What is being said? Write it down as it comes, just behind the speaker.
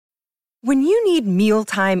When you need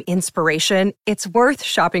mealtime inspiration, it's worth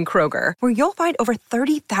shopping Kroger, where you'll find over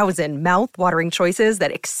 30,000 mouth-watering choices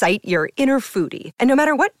that excite your inner foodie. And no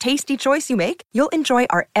matter what tasty choice you make, you'll enjoy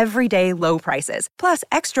our everyday low prices, plus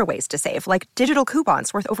extra ways to save, like digital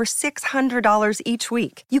coupons worth over $600 each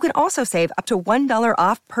week. You can also save up to $1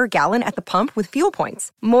 off per gallon at the pump with fuel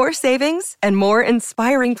points. More savings and more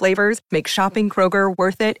inspiring flavors make shopping Kroger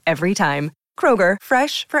worth it every time. Kroger,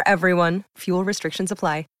 fresh for everyone. Fuel restrictions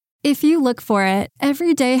apply. If you look for it,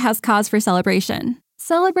 every day has cause for celebration.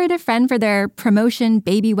 Celebrate a friend for their promotion,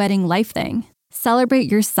 baby wedding, life thing.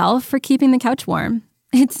 Celebrate yourself for keeping the couch warm.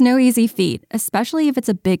 It's no easy feat, especially if it's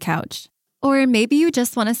a big couch. Or maybe you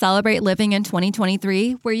just want to celebrate living in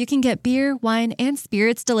 2023, where you can get beer, wine, and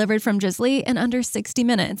spirits delivered from Drizzly in under 60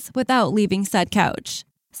 minutes without leaving said couch.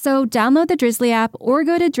 So download the Drizzly app or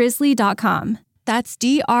go to drizzly.com. That's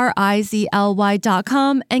DRIZLY.com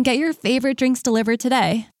and get your favorite drinks delivered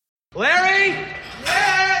today. Larry?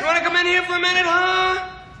 Yeah? You want to come in here for a minute, huh?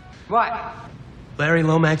 What? Larry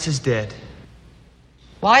Lomax is dead.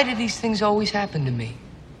 Why do these things always happen to me?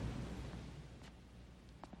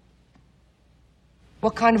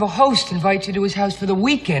 What kind of a host invites you to his house for the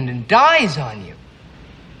weekend and dies on you?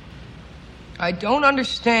 I don't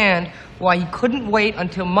understand why he couldn't wait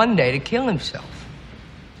until Monday to kill himself.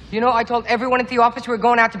 You know, I told everyone at the office we were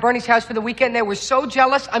going out to Bernie's house for the weekend. They were so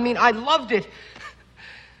jealous. I mean, I loved it.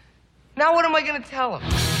 Now what am I going to tell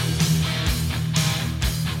him?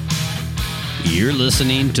 You're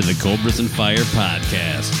listening to the Cobras and Fire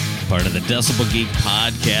podcast, part of the Decibel Geek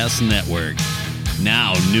Podcast Network.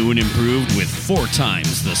 Now new and improved with 4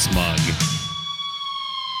 times the smug.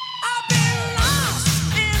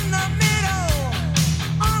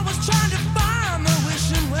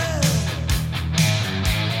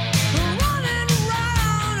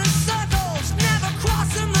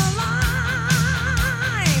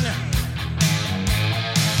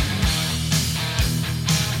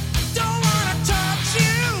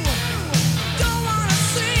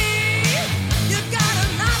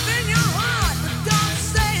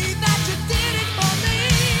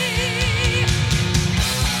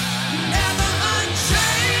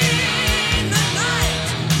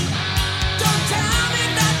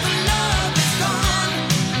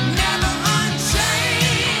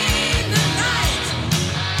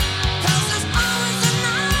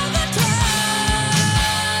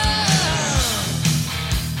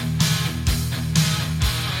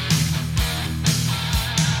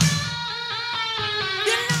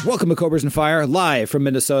 Welcome to Cobras and Fire, live from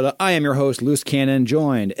Minnesota. I am your host, Loose Cannon,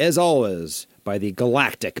 joined, as always, by the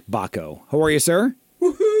galactic Baco. How are you, sir?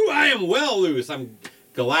 Woohoo! I am well, Loose. I'm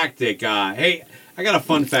galactic. Hey, I got a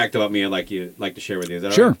fun fact about me I'd like to share with you. Is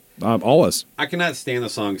that sure. all right? Always. I cannot stand the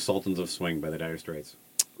song Sultans of Swing by the Dire Straits.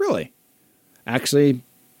 Really? Actually,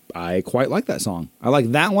 I quite like that song. I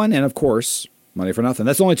like that one, and of course, Money for Nothing.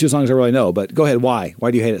 That's the only 2 songs I really know, but go ahead. Why?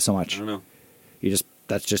 Why do you hate it so much? I don't know.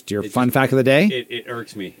 That's just your fun fact of the day? It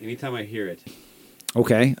irks me anytime I hear it.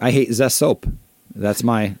 Okay. I hate Zest soap. That's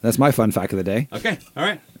my fun fact of the day. Okay. All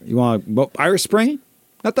right. You want Irish Spring?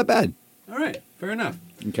 Not that bad. All right. Fair enough.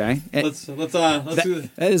 Okay. Let's do this.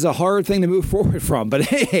 That is a hard thing to move forward from, but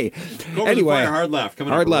hey. Cobras anyway, and Fire, hard left.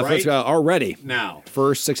 Coming hard up left. right Let's go already. Now.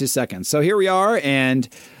 First 60 seconds. So here we are, and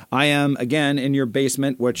I am again in your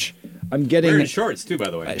basement, which I'm getting wearing shorts too, by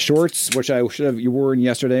the way. Shorts, which I should have you wore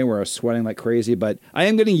yesterday, where I was sweating like crazy. But I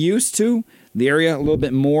am getting used to the area a little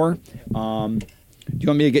bit more. Do you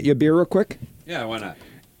want me to get you a beer real quick? Yeah, why not?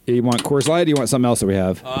 You want Coors Light? Or do you want something else that we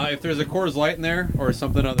have? If there's a Coors Light in there or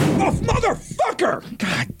something other. Oh, motherfucker!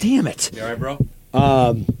 God damn it! You all right, bro?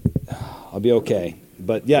 I'll be okay.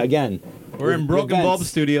 But yeah, again, we're in Broken Bulb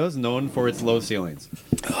Studios, known for its low ceilings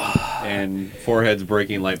and foreheads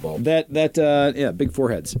breaking light bulbs. Yeah, big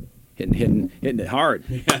foreheads. Hitting it hard.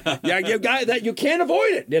 Yeah, you got that. You can't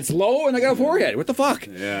avoid it. It's low, and I got a forehead. What the fuck?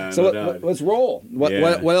 Yeah. So no let's roll. What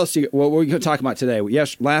else? What were we going to talk about today?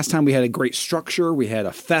 Yes, last time we had a great structure. We had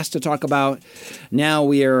a fest to talk about. Now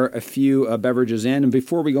we are a few beverages in, and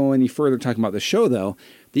before we go any further talking about the show, though,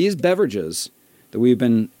 these beverages that we've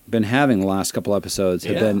been having the last couple episodes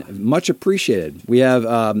have been much appreciated. We have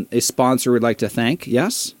a sponsor we'd like to thank.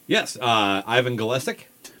 Yes. Yes. Ivan Galesic,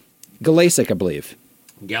 I believe.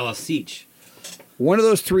 Galasic. One of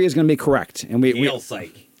those 3 is going to be correct. And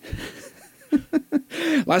Galesic.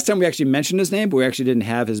 Last time we actually mentioned his name, but we actually didn't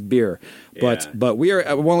have his beer. But we are.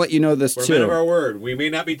 I want to let you know this too. We're men of our word. We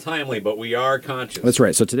may not be timely, but we are conscious. That's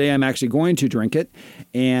right. So today I'm actually going to drink it.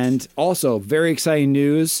 And also, very exciting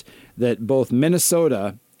news that both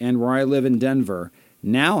Minnesota and where I live in Denver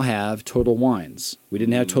now have Total Wines. We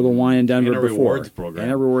didn't have Total Wine in Denver And a before. rewards program.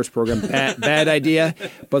 And a rewards program. Bad idea.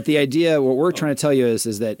 But the idea, what we're trying to tell you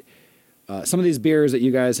is that some of these beers that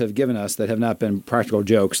you guys have given us that have not been practical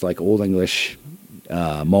jokes, like Old English,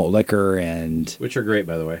 malt liquor, and Which are great,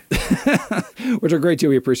 by the way. which are great too.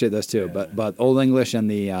 We appreciate those too. Yeah. But Old English and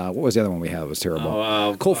the what was the other one we had? It was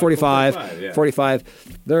terrible. Colt 45,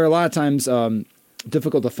 45. They're a lot of times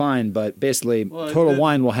difficult to find, but basically Total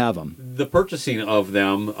Wine will have them. The purchasing of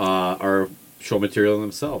them are show material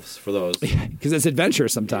themselves for those. Because it's adventure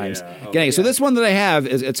sometimes. Yeah. Okay, so this one that I have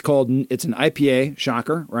it's an IPA,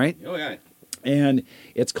 shocker, right? Oh yeah. And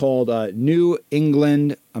it's called New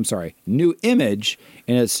Image, and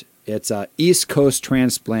it's East Coast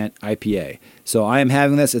Transplant IPA. So I am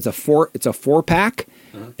having this. It's a 4-pack.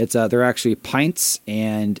 They're actually pints,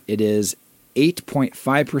 and it is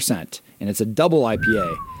 8.5%, and it's a double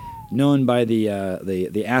IPA, known by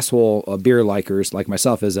the asshole beer likers like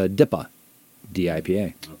myself as a DIPA,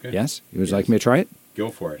 DIPA. Okay. Yes, would you like me to try it?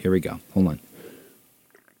 Go for it. Here we go. Hold on.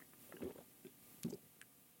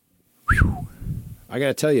 I got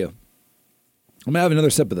to tell you, I'm going to have another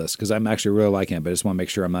sip of this because I'm actually really liking it, but I just want to make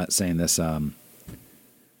sure I'm not saying this,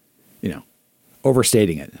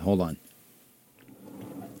 overstating it. Hold on.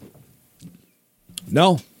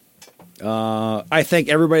 No. I thank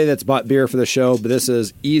everybody that's bought beer for the show, but this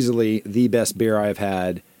is easily the best beer I've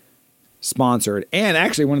had sponsored, and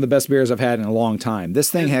actually one of the best beers I've had in a long time. This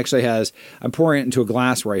thing actually has, I'm pouring it into a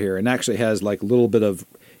glass right here, and actually has like a little bit of,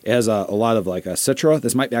 it has a lot of like a Citra.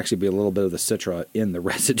 This might actually be a little bit of the Citra in the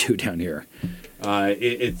residue down here.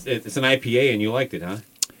 It's an IPA, and you liked it, huh?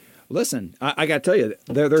 Listen, I got to tell you,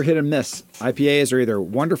 they're hit and miss. IPAs are either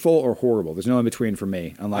wonderful or horrible. There's no in between for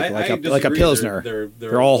me. Unlike like a Pilsner,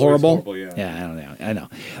 they're all horrible. Yeah, I don't know. I know,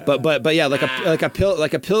 but yeah, like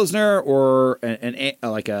a Pilsner or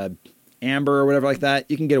like a amber or whatever like that,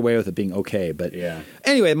 you can get away with it being okay. But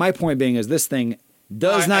anyway, my point being is this thing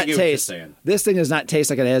does not taste. This thing does not taste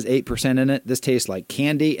like it has 8% in it. This tastes like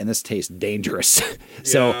candy, and this tastes dangerous.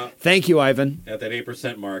 So thank you, Ivan. At that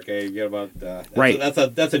 8% mark, you get about right.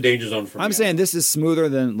 That's a danger zone for me. I'm saying this is smoother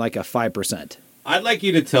than like a 5%. I'd like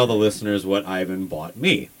you to tell the listeners what Ivan bought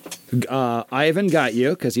me. Ivan got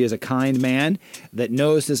you, because he is a kind man that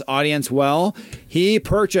knows his audience well. He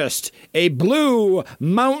purchased a Blue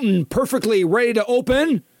Mountain perfectly ready to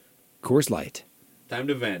open Coors Light. Time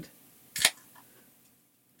to vent.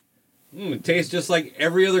 It tastes just like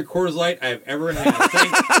every other Coors Light I've ever had.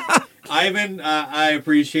 Thanks, Ivan, I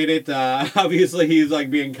appreciate it. Obviously, he's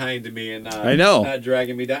like being kind to me and I know, not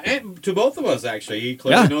dragging me down. And to both of us, actually, he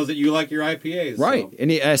clearly knows that you like your IPAs, right? So.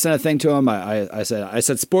 And I sent a thing to him. I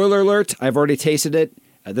said, spoiler alert! I've already tasted it.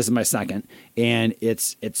 This is my second, and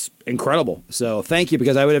it's incredible. So thank you,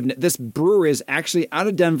 because I would have. This brewery is actually out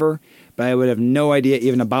of Denver, but I would have no idea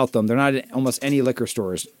even about them. They're not in almost any liquor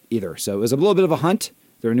stores either. So it was a little bit of a hunt.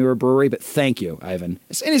 They're a newer brewery, but thank you, Ivan.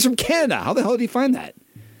 And he's from Canada. How the hell did he find that?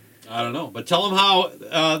 I don't know, but tell them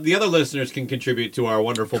how the other listeners can contribute to our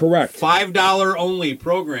wonderful $5 only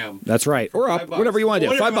program. That's right, or up, whatever you want to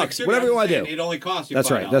do. $5, whatever you want to do. It only costs you. That's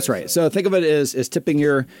 $5, right. That's right. So think of it as tipping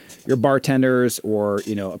your bartenders, or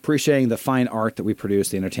appreciating the fine art that we produce,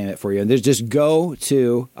 the entertainment for you. And there's just go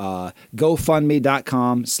to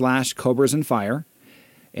GoFundMe.com/CobrasandFire.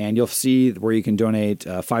 And you'll see where you can donate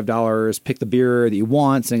 $5, pick the beer that you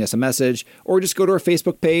want, send us a message, or just go to our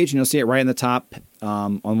Facebook page and you'll see it right in the top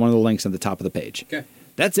on one of the links at the top of the page. Okay.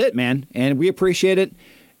 That's it, man. And we appreciate it.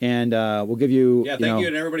 And we'll give you... thank you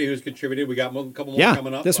to everybody who's contributed. We got a couple more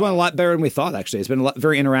coming up. This went a lot better than we thought, actually. It's been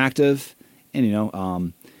very interactive.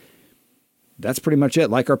 And, that's pretty much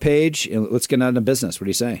it. Like our page, and let's get out of business. What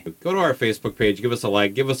do you say? Go to our Facebook page. Give us a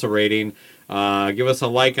like. Give us a rating. Give us a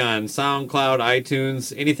like on SoundCloud,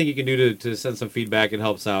 iTunes. Anything you can do to send some feedback. It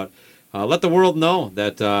helps out. Let the world know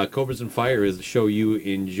that Cobras and Fire is the show you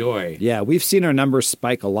enjoy. Yeah, we've seen our numbers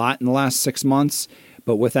spike a lot in the last 6 months.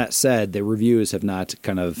 But with that said, the reviews have not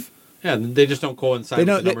kind of... Yeah, they just don't coincide with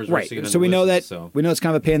the numbers we're seeing. So we know we know it's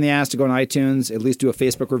kind of a pain in the ass to go on iTunes, at least do a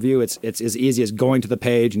Facebook review. It's as easy as going to the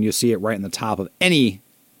page and you see it right in the top of any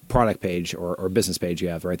product page or business page you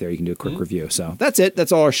have right there. You can do a quick review. So that's it.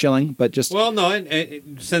 That's all our shilling. But just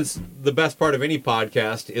and since the best part of any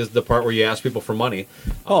podcast is the part where you ask people for money.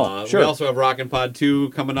 Sure. We also have Rockin' Pod 2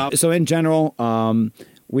 coming up. So in general,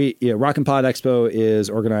 Rockin' Pod Expo is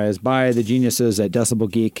organized by the geniuses at Decibel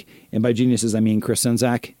Geek, and by geniuses I mean Chris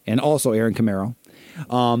Senzak and also Aaron Camaro.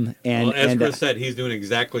 As Chris said, he's doing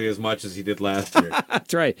exactly as much as he did last year.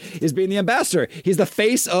 That's right. He's being the ambassador. He's the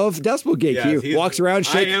face of Decibel Geek. Yes, he walks around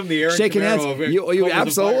shaking hands. You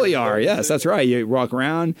absolutely are. Yes, that's right. You walk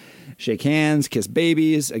around shake hands, kiss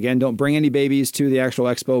babies. Again, don't bring any babies to the actual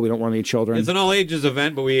expo. We don't want any children. It's an all ages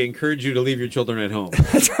event, but we encourage you to leave your children at home.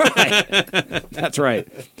 That's right. That's right.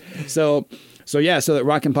 So at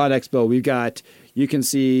Rockin' Pod Expo, you can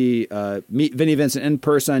meet Vinnie Vincent in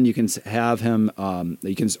person. You can have him.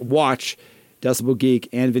 You can watch Decibel Geek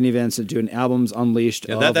and Vinnie Vincent doing Albums Unleashed.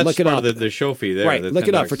 Yeah, that's look it part up. of the show fee there. Right. Look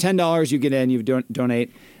it up. For $10, you get in. You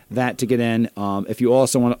donate that to get in. If you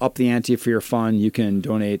also want to up the ante for your fun, you can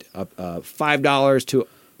donate $5 to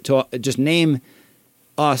just name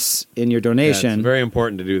us in your donation. Yeah, it's very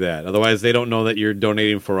important to do that. Otherwise, they don't know that you're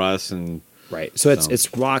donating for us. And right. So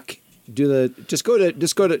it's rock. Just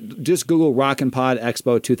Google Rockin' Pod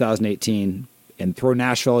Expo 2018 and throw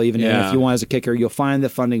Nashville even in if you want as a kicker. You'll find the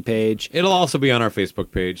funding page. It'll also be on our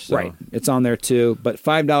Facebook page. So. Right. It's on there too. But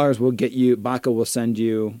 $5 will get you. Baca will send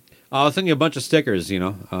you. I'll send you a bunch of stickers,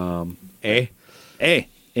 And also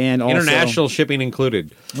international shipping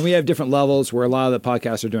included. And we have different levels where a lot of the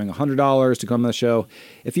podcasts are doing $100 to come on the show.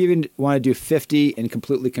 If you even want to do $50 and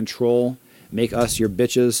completely control, make us your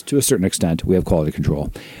bitches to a certain extent. We have quality control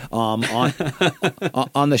on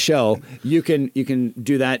the show. You can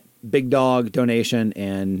do that big dog donation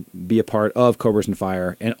and be a part of Cobras and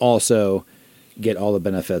Fire, and also get all the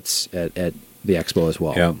benefits at the expo as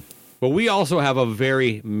well. Yeah. But we also have a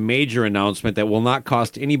very major announcement that will not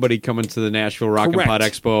cost anybody coming to the Nashville Rockin' Pod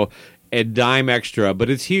Expo a dime extra, but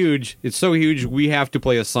it's huge. It's so huge we have to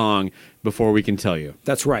play a song before we can tell you.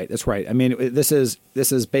 That's right. That's right. I mean, this is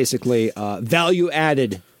basically value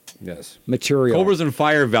added material. Cobras and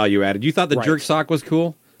Fire value added. You thought the jerk sock was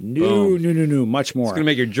cool? No. Much more. It's going to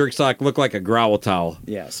make your jerk sock look like a growl towel.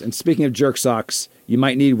 Yes. And speaking of jerk socks, you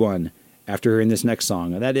might need one after hearing this next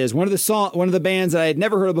song. And that is one of the bands that I had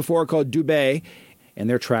never heard of before, called Dubé, and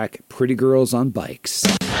their track Pretty Girls on Bikes.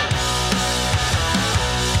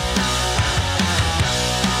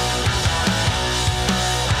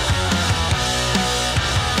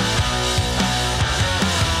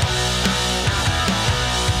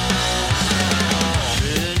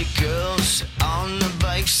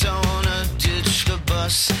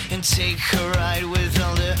 And take a ride with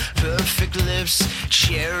all their perfect lips,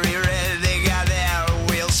 cherry red. They got their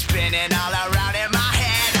wheels spinning all around in my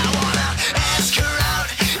head. I wanna ask her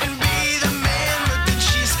out and be the man, but then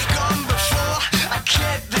she's gone before I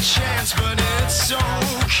get the chance. But it's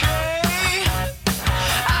okay,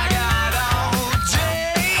 I got all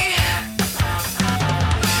day.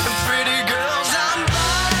 Pretty girls on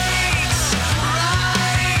bikes,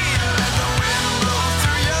 ride, let the wind blow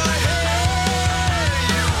through your hair.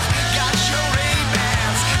 Got your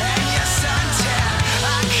Ray-Bans and your suntan.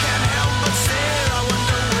 I can't help but stare. I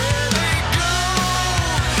wonder where they go.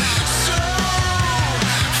 So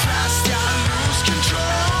fast I lose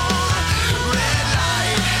control. Red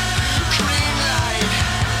light, green light.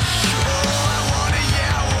 Oh, I wanna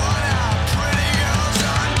pretty girls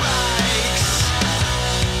on bikes.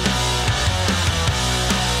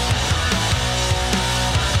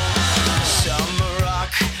 Summer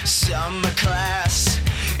rock, summer class.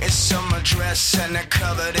 It's summer dress and they're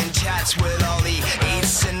covered in tats with all the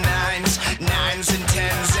 8s and 9s, 9s and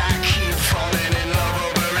 10s. I keep falling in love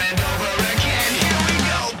over and over again. Here we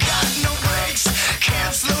go, got no brakes,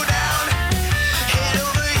 can't slow down. Head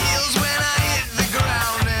over heels when I hit the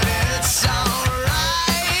ground, and it's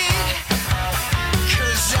alright,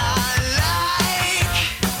 'cause I like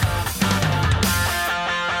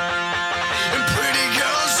pretty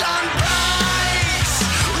girls on bikes.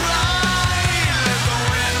 Ride, let the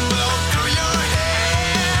wind blow through your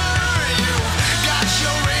hair. You got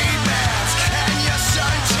your Ray-Bans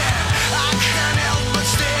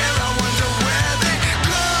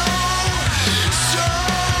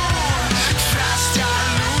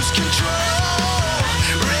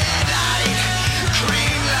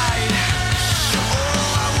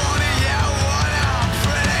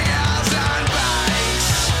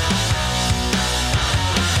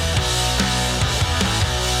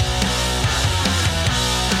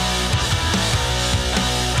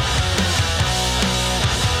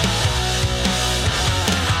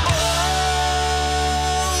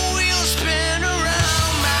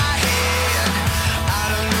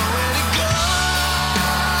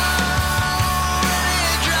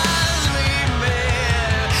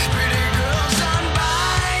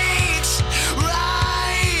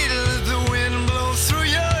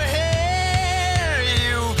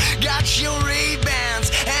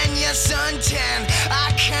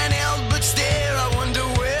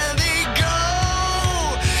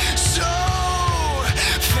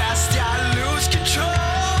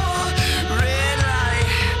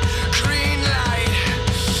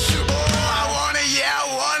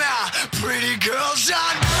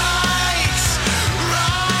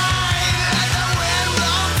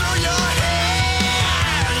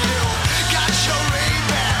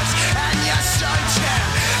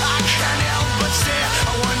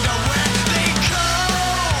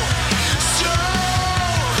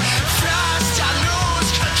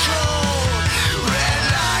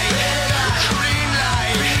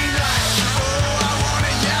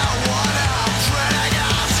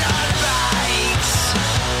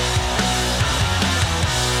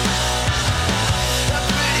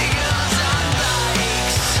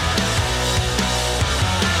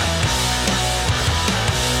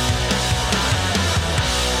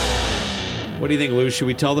What do you think, Lou? Should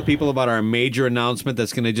we tell the people about our major announcement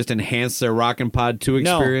that's going to just enhance their Rockin' Pod 2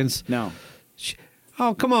 experience? No.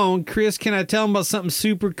 Oh, come on, Chris. Can I tell them about something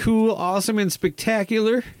super cool, awesome, and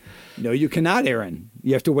spectacular? No, you cannot, Aaron.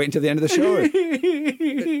 You have to wait until the end of the show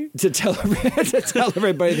to tell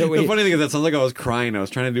everybody that we... The funny thing is that sounds like I was crying. I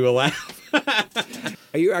was trying to do a laugh.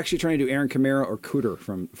 Are you actually trying to do Aaron Camara or Cooter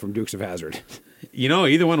from Dukes of Hazzard? You know,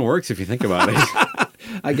 either one works if you think about it.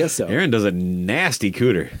 I guess so. Aaron does a nasty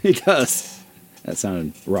cooter. He does. That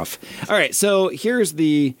sounded rough. All right, so here's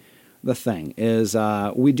the thing is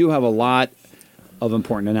we do have a lot of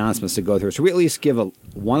important announcements to go through. Should we at least give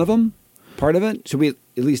one of them, part of it? Should we at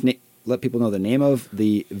least let people know the name of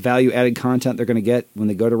the value-added content they're going to get when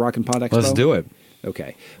they go to Rockin' Pod Expo? Let's do it.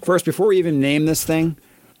 Okay. First, before we even name this thing,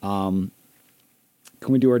 can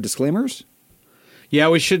we do our disclaimers? Yeah,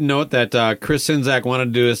 we should note that Chris Sinzak wanted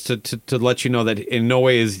to do this to let you know that in no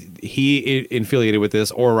way is he affiliated with this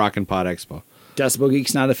or Rockin' Pod Expo. Decibel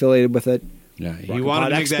Geek's not affiliated with it. Yeah, he Rockin' wanted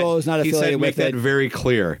Pod to make Expo is not that. He affiliated said make with that it. very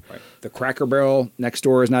clear. Right. The Cracker Barrel next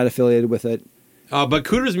door is not affiliated with it. But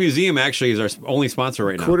Cooter's Museum actually is our only sponsor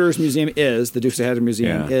right now. Cooter's Museum is, the Dukes of Hazzard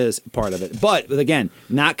Museum Yeah. is part of it. But again,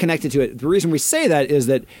 not connected to it. The reason we say that is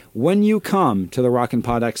that when you come to the Rockin'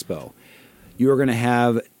 Pod Expo, you are going to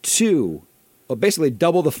have basically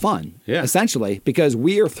double the fun, essentially, because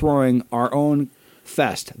we are throwing our own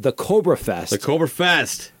fest, the Cobra Fest. The Cobra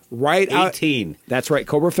Fest. Right 18. That's right,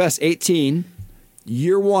 Cobra Fest 18.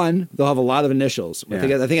 Year one, they'll have a lot of initials. Yeah.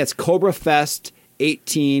 I think it's Cobra Fest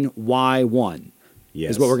 18Y1.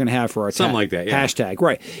 Yes. Is what we're going to have for our Something like that, yeah. hashtag.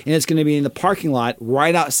 Right. And it's going to be in the parking lot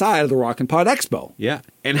right outside of the Rockin' Pod Expo. Yeah.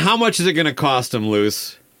 And how much is it going to cost them,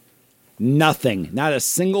 Luce? Nothing. Not a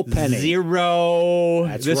single penny. Zero.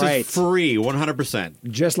 That's this right. is free, 100%.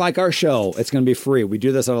 Just like our show, it's going to be free. We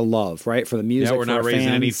do this out of love, right? For the music, Yeah, we're for not our raising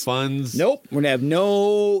fans. any funds. Nope. We're going to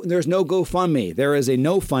have there's no GoFundMe. There is a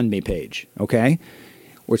NoFundMe page, okay?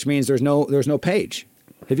 Which means there's no page.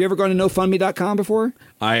 Have you ever gone to nofundme.com before?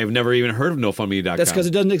 I have never even heard of NoFundMe.com. That's because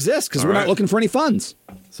it doesn't exist, because we're not looking for any funds.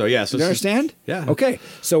 So, yeah. So You understand? Yeah. Okay.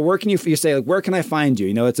 So where can you say, like, where can I find you?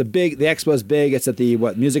 You know, the expo is big. It's at the,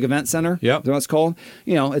 Music Event Center? Yep. Is that what it's called?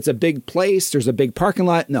 You know, it's a big place. There's a big parking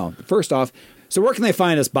lot. No, first off, so where can they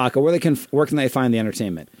find us, Baca? Where can they find the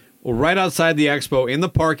entertainment? Well, right outside the expo, in the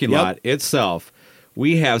parking lot itself,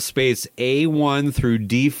 we have space A1 through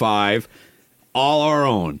D5, all our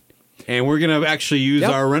own. And we're going to actually use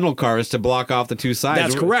our rental cars to block off the two sides.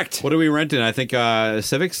 That's correct. What are we renting? I think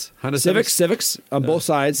Civics? Honda Civics on both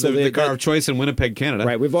sides. So the car of choice in Winnipeg, Canada.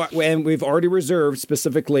 Right. We've already reserved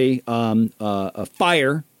specifically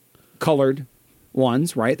fire colored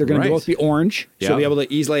ones. Right. They're going to both be orange, so you'll be able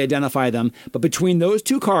to easily identify them. But between those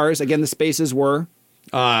two cars, again, the spaces were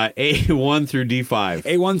A1 through D5.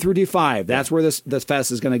 A1 through D5. That's where this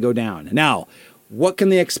fest is going to go down. Now, what can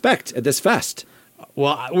they expect at this fest?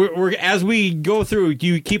 Well, we're as we go through,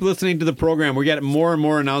 you keep listening to the program. We're getting more and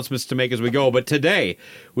more announcements to make as we go. But today,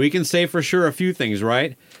 we can say for sure a few things,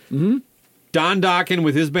 right? Mm-hmm. Don Dokken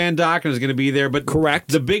with his band Dokken is going to be there. But correct.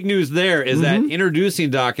 The big news there is that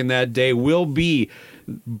introducing Dokken that day will be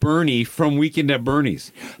Bernie from Weekend at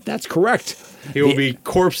Bernie's. That's correct. He will be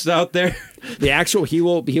corpsed out there. The actual he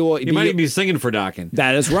might even be singing for Dokken.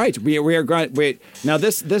 That is right. We are going. Wait, now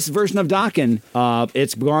this version of Dokken,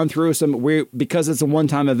 it's gone through some. Because it's a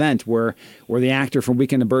one-time event where the actor from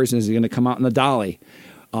Weekend at Bernie's is going to come out in the dolly.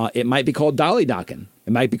 It might be called Dolly Dokken.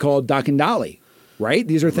 It might be called Dokken Dolly. Right?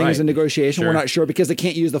 These are things in negotiation. Sure. We're not sure because they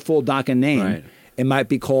can't use the full Dokken name. Right. It might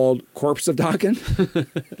be called Corpse of Dokken.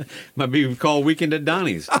 Might be called Weekend at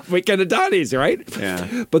Donnie's. Weekend at Donnie's, right?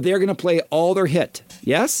 Yeah. But they're going to play all their hit.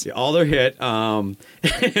 Yes? Yeah, all their hit. And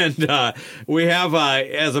we have,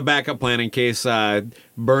 as a backup plan in case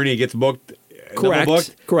Bernie gets booked. Correct. Double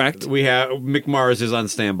booked, Correct. We have Mick Mars is on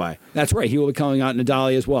standby. That's right. He will be coming out in a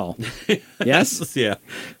dolly as well. Yes? Yeah.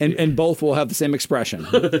 And both will have the same expression.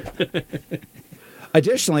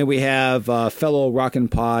 Additionally, we have fellow Rockin'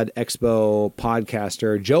 Pod Expo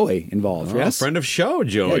podcaster Joey involved. Yes, friend of show,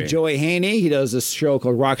 Joey. Yeah, Joey Haney. He does this show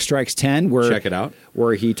called Rock Strikes 10. Check it out.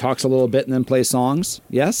 Where he talks a little bit and then plays songs.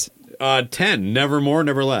 Yes? 10. Never more,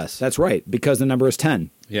 never less. That's right, because the number is 10.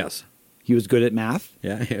 Yes. He was good at math.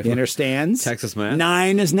 Yeah. He understands. Texas math.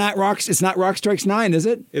 9 is not Rock. It's not Rock Strikes 9, is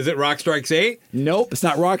it? Is it Rock Strikes 8? Nope. It's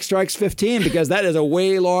not Rock Strikes 15 because that is a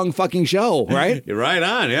way long fucking show, right? You're right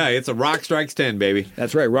on. Yeah, it's a Rock Strikes 10, baby.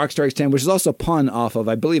 That's right. Rock Strikes 10, which is also a pun off of,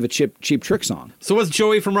 I believe, a Cheap Trick song. So what's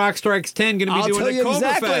Joey from Rock Strikes 10 going to be doing at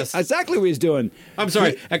Cobrafest? Exactly what he's doing. I'm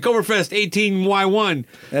sorry, at Cobrafest 18Y1.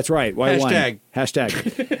 That's right. Y1.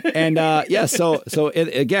 Hashtag. And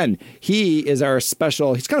again, he is our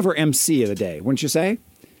special, he's kind of our MC of the day, wouldn't you say?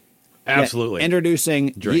 Absolutely.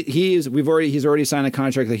 Introducing Drake. he's already signed a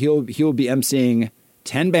contract that he'll be emceeing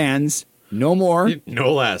 10 bands, no more.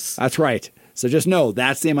 No less. That's right. So just know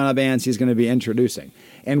that's the amount of bands he's going to be introducing.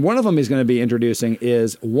 And one of them he's going to be introducing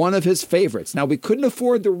is one of his favorites. Now, we couldn't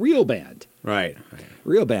afford the real band. Right.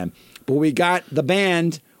 Real band. But we got the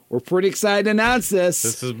band. We're pretty excited to announce this.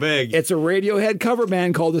 This is big. It's a Radiohead cover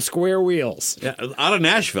band called the Square Wheels. Yeah, out of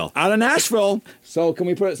Nashville. Out of Nashville. So can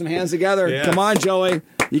we put some hands together? Yeah. Come on, Joey.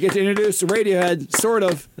 You get to introduce Radiohead, sort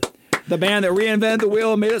of. The band that reinvented the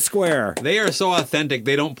wheel and made it square. They are so authentic,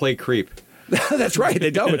 they don't play creep. That's right,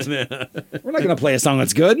 they don't. We're not going to play a song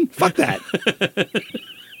that's good. Fuck that.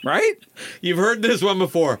 Right? You've heard this one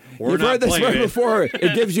before. We're You've not heard this playing one it. before.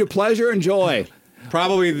 It gives you pleasure and joy.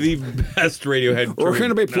 Probably the best Radiohead. We're going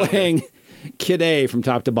to be No. playing Kid A from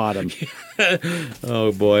top to bottom.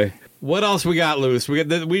 Oh boy. What else we got loose? You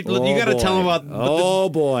got to tell them about. Oh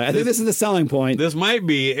boy! I think this is the selling point. This might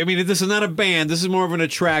be. I mean, this is not a band. This is more of an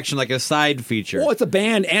attraction, like a side feature. Well, it's a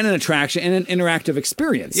band and an attraction and an interactive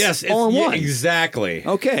experience. Yes, all in yeah, one. Exactly.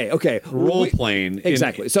 Okay. Role playing.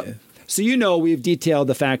 Exactly. So you know we've detailed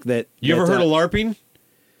the fact that You ever heard of LARPing?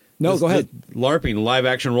 No, go ahead. LARPing, live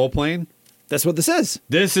action role playing. That's what this is.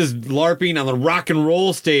 This is LARPing on the rock and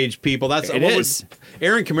roll stage, people. That's It what is.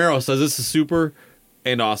 Aaron Camaro says this is super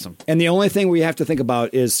and awesome. And the only thing we have to think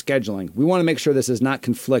about is scheduling. We want to make sure this does not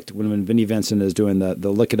conflict when Vinnie Vincent is doing the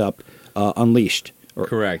Lick It Up Unleashed.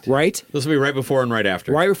 Correct. Right? This will be right before and right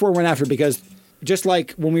after. Right before and right after, because just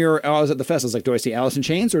like when I was at the fest, I was like, do I see Alice in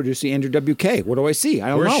Chains or do I see Andrew WK? What do I see? I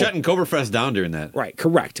don't We're know. shutting Cobrafest down during that. Right,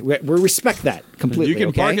 correct. We respect that completely. You can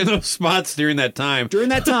okay? park in those spots during that time. During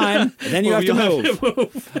that time, and then you have to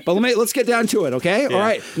move. But let's get down to it, okay? Yeah. All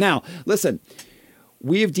right. Now, listen,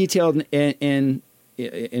 we have detailed in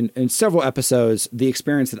several episodes the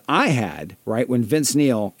experience that I had, right, when Vince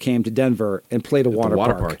Neil came to Denver and played a water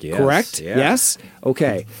park. Yes. Correct? Yeah. Yes?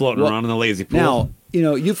 Okay. Floating around in the lazy pool. Now,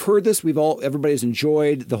 you've heard this. Everybody's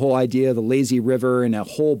enjoyed the whole idea of the lazy river and a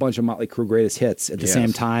whole bunch of Motley Crue greatest hits at the Yes.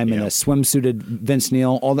 same time, and a swimsuited Vince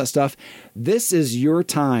Neil, all that stuff. This is your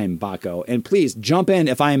time, Baco, and please jump in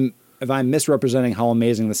if I'm misrepresenting how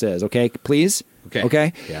amazing this is. Okay, please.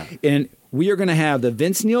 Okay. Yeah. And we are going to have the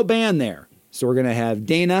Vince Neil band there. So we're going to have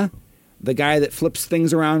Dana, the guy that flips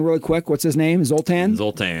things around really quick. What's his name? Zoltan.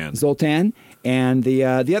 And the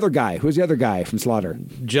other guy. Who's the other guy from Slaughter?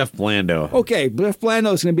 Jeff Blando. Okay, Jeff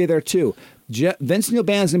Blando is going to be there too. Vince Neil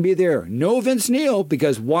band's going to be there. No Vince Neil,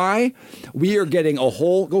 because why? We are getting a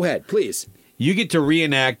whole... Go ahead, please. You get to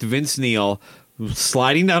reenact Vince Neil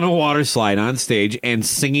sliding down a water slide on stage and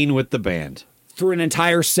singing with the band. For an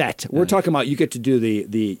entire set. We're talking about you get to do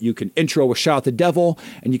you can intro with Shout the Devil,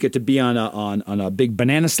 and you get to be on a big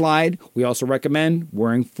banana slide. We also recommend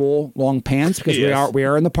wearing full long pants because Yes. we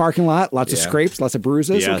are in the parking lot. Lots of Yeah. scrapes, lots of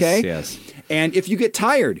bruises. Yes, okay. yes. And if you get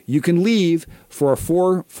tired, you can leave for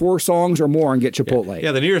four songs or more and get Chipotle.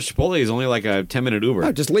 Yeah, the nearest Chipotle is only like a 10-minute Uber.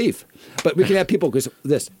 No, just leave. But we can have people because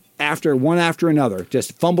one after another,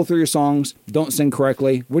 just fumble through your songs, don't sing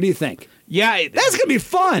correctly. What do you think? Yeah, That's gonna be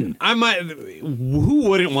fun. Who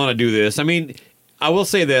wouldn't want to do this? I mean, I will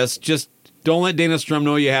say this: just don't let Dana Strum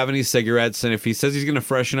know you have any cigarettes, and if he says he's going to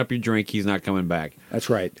freshen up your drink, he's not coming back. That's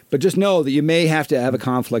right. But just know that you may have to have a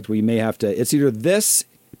conflict where you may have to. It's either this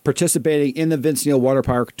participating in the Vince Neil Water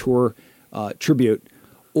Park Tour tribute,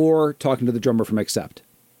 or talking to the drummer from Accept.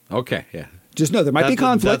 Okay, yeah. Just know there might be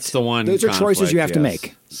conflict. That's the one. Those are choices you have to conflict,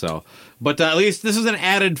 make. yes. So, but at least this is an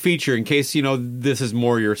added feature in case this is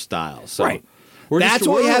more your style. So Right. That's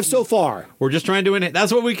what we have so far. We're just trying to.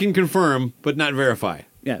 That's what we can confirm, but not verify.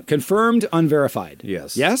 Yeah, confirmed, unverified.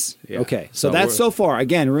 Yes. Yes? Yeah. Okay, so So that's we're- so far.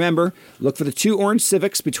 Again, remember, look for the 2 orange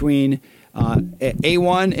Civics between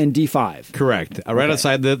A1 and D5. Correct. Right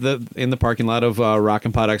outside in the parking lot of Rock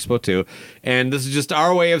and Pod Expo 2. And this is just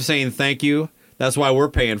our way of saying thank you. That's why we're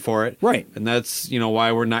paying for it. Right. And that's,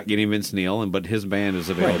 why we're not getting Vince Neil, but his band is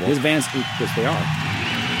Right, available. his bands, yes, they are.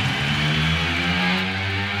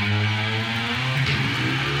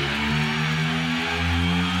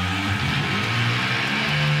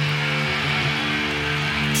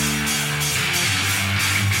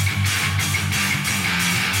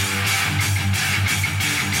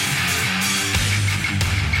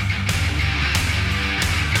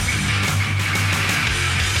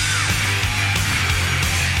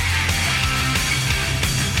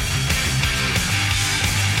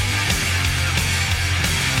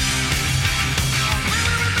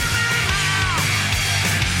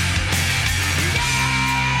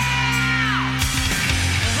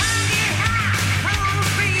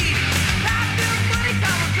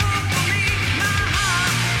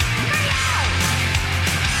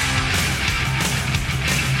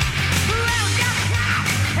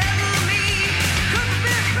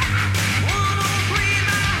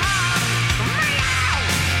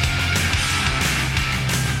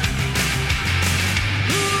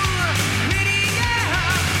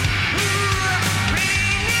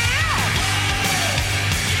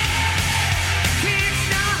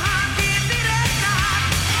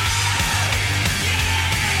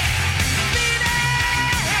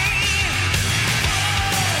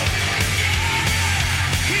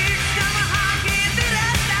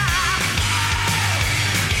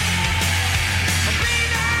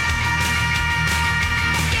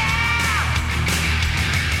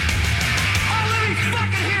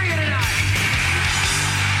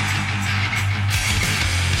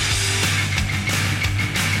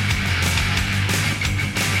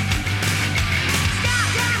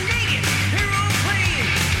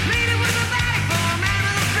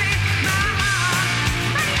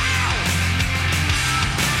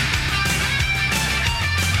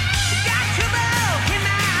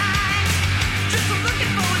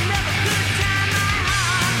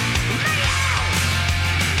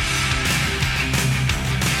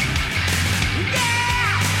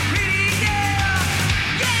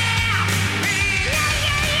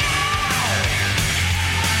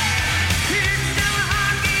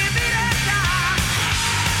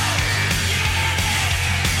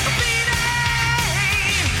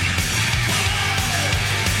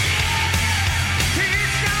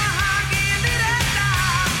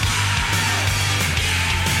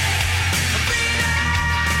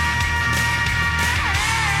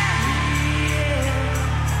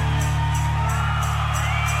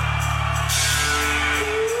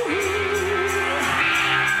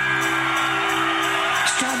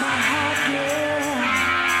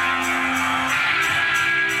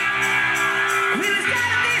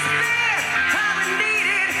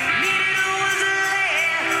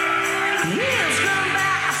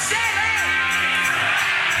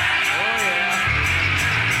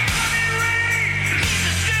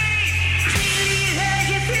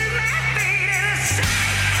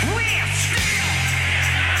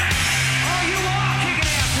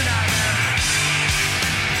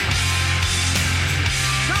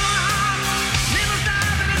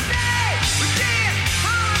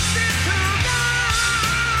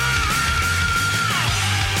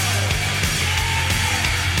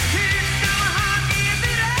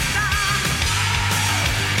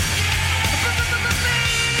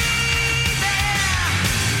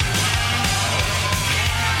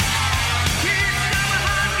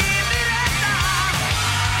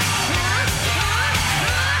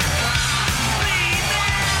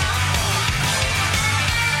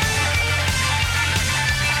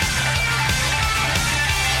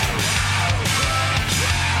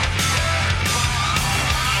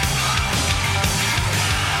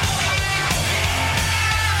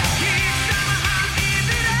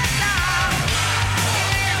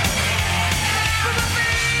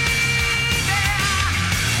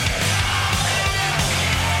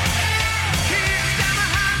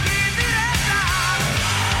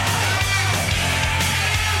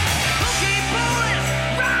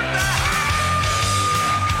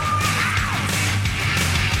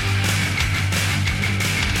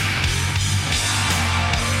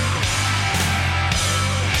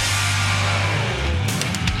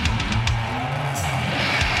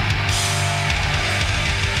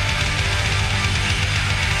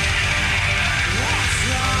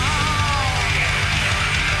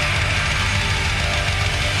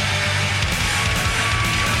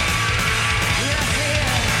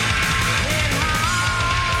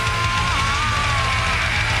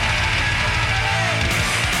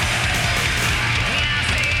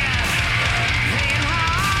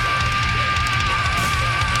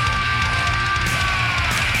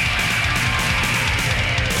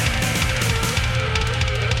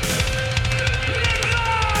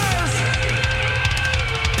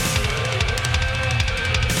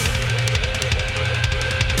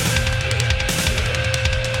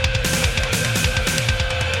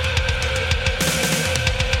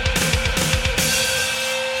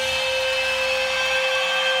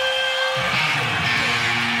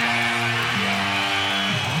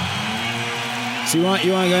 So you want to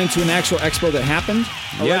go into an actual expo that happened?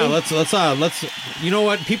 Yeah, already? let's. You know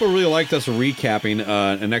what? People really liked us recapping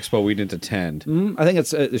an expo we didn't attend. I think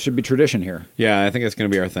it should be tradition here. Yeah, I think that's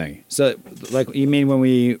going to be our thing. So, like, you mean when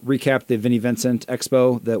we recap the Vinnie Vincent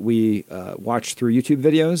Expo that we watched through YouTube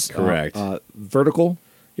videos? Correct. Vertical.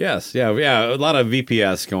 Yes, yeah. A lot of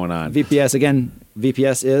VPS going on. VPS again.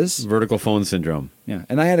 VPS is Vertical phone syndrome. Yeah,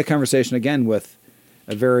 and I had a conversation again with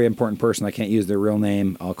a very important person. I can't use their real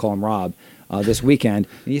name. I'll call him Rob. This weekend,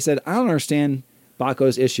 and he said, "I don't understand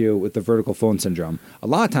Baco's issue with the vertical phone syndrome. A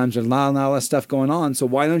lot of times there's not a lot of stuff going on, so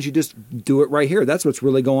why don't you just do it right here? That's what's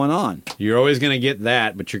really going on." You're always going to get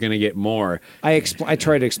that, but you're going to get more. I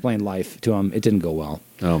tried to explain life to him. It didn't go well.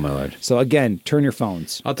 Oh, my Lord. So, again, turn your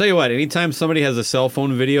phones. I'll tell you what, anytime somebody has a cell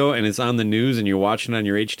phone video and it's on the news and you're watching on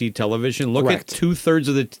your HD television, look Correct. at 2/3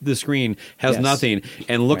 of the screen has Yes. nothing,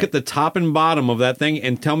 and look Right. at the top and bottom of that thing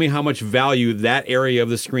and tell me how much value that area of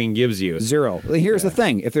the screen gives you. Zero. Well, here's the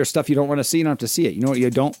thing. If there's stuff you don't want to see, you don't have to see it. You know what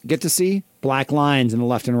you don't get to see? Black lines in the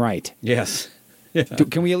left and right. Yes.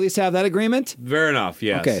 Can we at least have that agreement? Fair enough,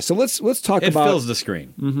 yes. Okay, so let's talk It about... fills the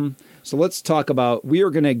screen. So let's talk about, we are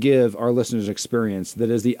going to give our listeners experience that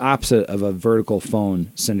is the opposite of a vertical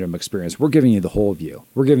phone syndrome experience. We're giving you the whole view.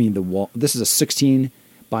 We're giving you the wall. This is a 16:9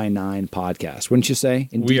 podcast, wouldn't you say?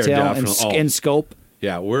 In We are detail and definitely- in scope.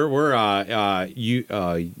 Yeah, we're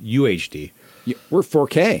UHD. We're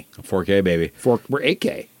 4K. 4K, baby. We're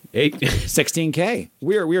 8K. 16K.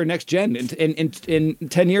 We are next gen. In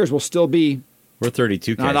 10 years, we'll still be We're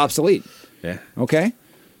 32K. not obsolete. Yeah. Okay?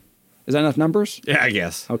 Is that enough numbers? Yeah, I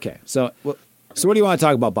guess. Okay. So what do you want to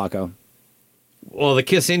talk about, Baco? Well, the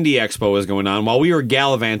Kiss Indie Expo was going on while we were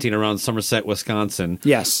gallivanting around Somerset, Wisconsin.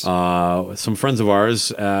 Yes. Some friends of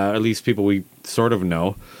ours, at least people we sort of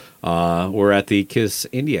know, were at the Kiss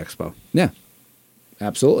Indie Expo. Yeah.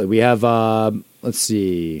 Absolutely. We have, let's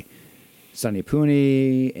see, Sonny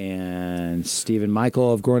Pooney and Stephen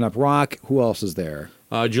Michael of Growing Up Rock. Who else is there?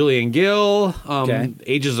 Julian Gill, Okay.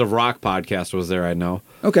 After Rock podcast was there, I know.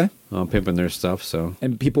 Okay. Pimping their stuff, so.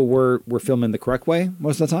 And people were filming the correct way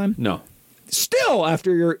most of the time? No. Still,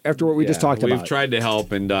 after what we just talked We've about. tried to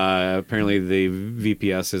help, and apparently the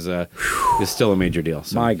VPS is still a major deal.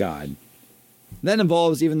 So. My God. That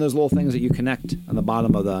involves even those little things that you connect on the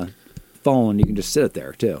bottom of the phone. You can just sit it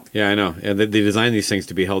there, too. Yeah, I know. Yeah, they designed these things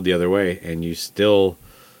to be held the other way, and you still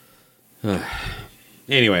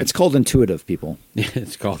Anyway, It's called Intuitive, people.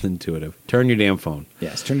 it's called Intuitive. Turn your damn phone.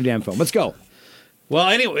 Yes, turn your damn phone. Let's go. Well,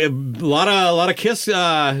 anyway, a lot of Kiss.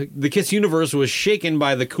 The Kiss universe was shaken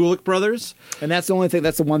by the Kulick brothers. And that's the only thing.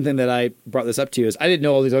 That's the one thing that I brought this up to you is I didn't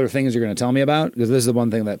know all these other things you're going to tell me about because this is the one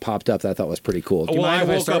thing that popped up that I thought was pretty cool. Do you Well, mind I if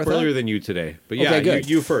woke start up with that? earlier than you today, but yeah, Okay, good.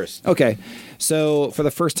 you first. Okay, so for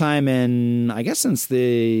the first time in I guess since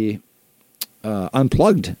the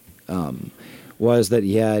Unplugged was that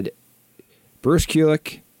you had Bruce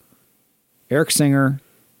Kulick, Eric Singer,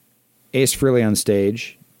 Ace Frehley on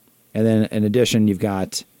stage, and then in addition you've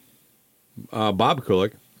got Bob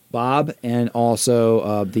Kulick. Bob and also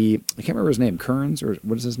I can't remember his name, Kearns or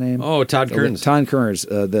what is his name? Oh, Todd Kearns. Todd Kearns,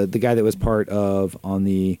 the guy that was part of on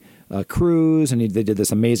the cruise, and they did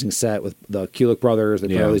this amazing set with the Kulick brothers. They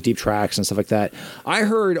put all these deep tracks and stuff like that. I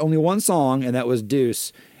heard only one song, and that was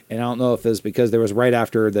Deuce. And I don't know if it's because there was right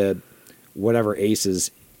after the whatever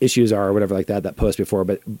Ace's issues are or whatever like that post before,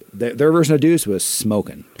 but their version of Deuce was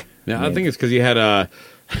smoking. Yeah, I think it's because you had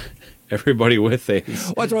everybody with Ace.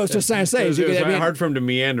 Well, that's what I was just trying to say. It was hard for him to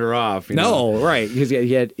meander off. You know? No, right. Because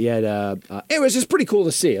he had it was just pretty cool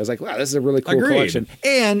to see. I was like, wow, this is a really cool Agreed. collection.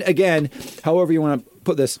 And again, however you want to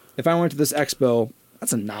put this, if I went to this expo,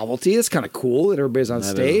 that's a novelty. It's kind of cool that everybody's on That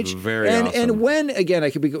is stage. very and awesome. And when, again, I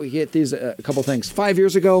could get these a couple things. 5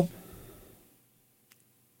 years ago,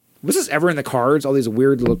 was this ever in the cards? All these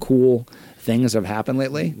weird little cool things that have happened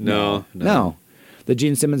lately? No. The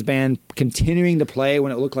Gene Simmons band continuing to play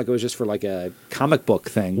when it looked like it was just for like a comic book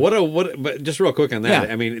thing. But just real quick on that,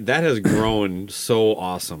 Yeah. I mean, that has grown so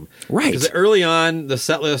awesome. Right. Because early on, the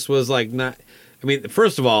set list was like not, I mean,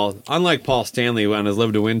 first of all, unlike Paul Stanley on his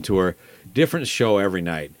Live to Win tour, different show every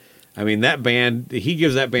night. I mean, that band, he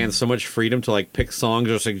gives that band so much freedom to like pick songs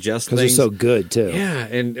or suggest things. Because they're so good, too. Yeah,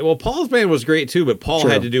 and well, Paul's band was great too, but Paul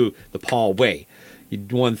True. had to do the Paul way.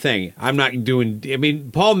 One thing, I'm not doing. I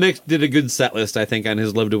mean, Paul Mix did a good set list, I think, on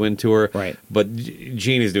his Live to Win tour. Right. But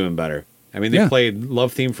Gene is doing better. I mean, they played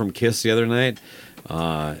Love Theme from Kiss the other night.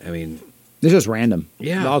 I mean, it's just random.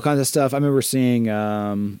 Yeah. All kinds of stuff. I remember seeing.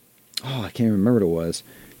 I can't even remember what it was.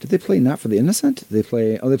 Did they play Not for the Innocent? They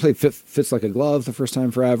played Fits Like a Glove the first time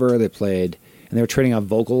forever. They played, and they were trading off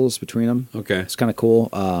vocals between them. Okay. It's kind of cool.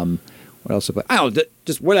 What else? I don't know,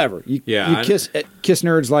 just whatever. You Kiss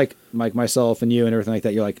nerds like myself and you and everything like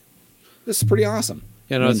that. You're like, this is pretty awesome.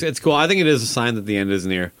 Yeah, no, it's cool. I think it is a sign that the end is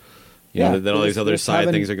near. You know, that all these other side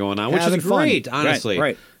things are going on, which is great, honestly.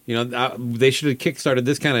 Right. You know, they should have kickstarted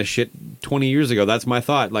this kind of shit 20 years ago. That's my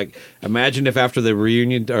thought. Like, imagine if after the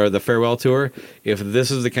reunion or the farewell tour, if this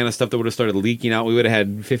is the kind of stuff that would have started leaking out, we would have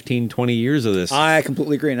had 15, 20 years of this. I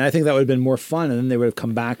completely agree. And I think that would have been more fun. And then they would have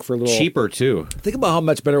come back for a little... Cheaper, too. Think about how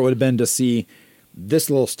much better it would have been to see this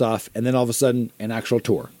little stuff and then all of a sudden an actual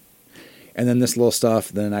tour. And then this little stuff,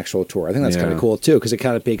 then an actual tour. I think that's kind of cool, too, because it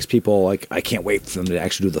kind of makes people like, I can't wait for them to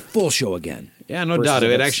actually do the full show again. Yeah, no doubt.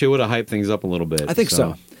 It actually would have hyped things up a little bit. I think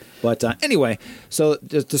so. But anyway, so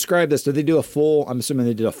just describe this. Did they do a full? I'm assuming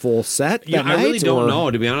they did a full set. Yeah, that I really night, don't or?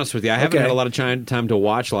 know, to be honest with you. I haven't had a lot of time to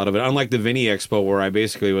watch a lot of it. Unlike the Vinny Expo, where I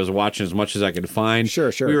basically was watching as much as I could find.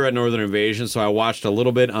 Sure. We were at Northern Invasion, so I watched a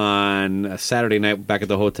little bit on a Saturday night back at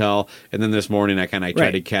the hotel, and then this morning I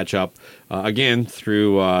tried to catch up again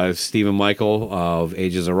through Stephen Michael of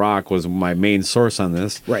Ages of Rock was my main source on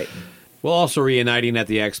this. Right. Well, also reuniting at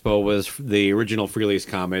the expo was the original Frehley's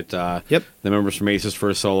Comet. The members from Ace's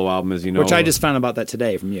first solo album, as you know. Which I just found about that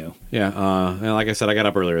today from you. Yeah. And like I said, I got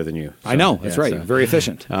up earlier than you. So, I know. That's right. So. Very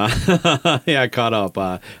efficient. I caught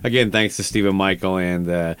up. Again, thanks to Stephen Michael and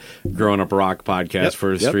the Growing Up Rock podcast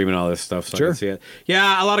for streaming all this stuff so I can see it.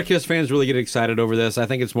 Yeah, a lot of Kiss fans really get excited over this. I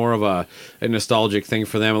think it's more of a nostalgic thing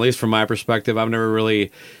for them, at least from my perspective. It never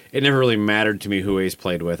really mattered to me who Ace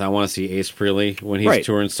played with. I want to see Ace Frehley when he's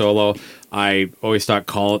touring solo. I always thought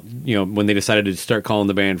when they decided to start calling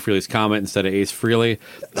the band Frehley's Comet instead of Ace Frehley,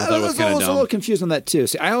 I thought it was kind of dumb. I was a little confused on that too.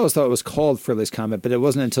 See, I always thought it was called Frehley's Comet, but it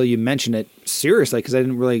wasn't until you mentioned it seriously because I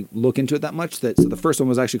didn't really look into it that much. So the first one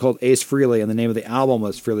was actually called Ace Frehley, and the name of the album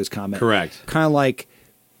was Frehley's Comet. Correct. Kind of like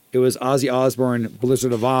it was Ozzy Osbourne.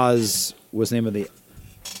 Blizzard of Oz was the name of the.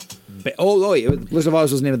 Blizzard of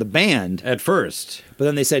Oz was the name of the band at first, but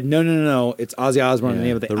then they said no, it's Ozzy Osbourne, the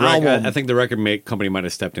name of the album. I think the record company might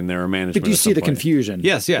have stepped in there or management. But you see the confusion?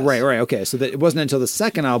 Yes. Right. Okay, so that it wasn't until the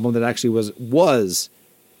second album that actually was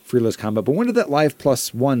Frehley's Comet. But when did that Live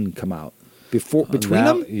Plus One come out? Between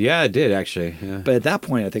them? Yeah, it did actually. Yeah. But at that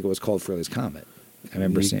point, I think it was called Frehley's Comet. I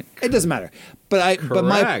remember seeing it. It doesn't matter. But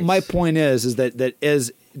my point is that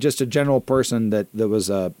as just a general person that was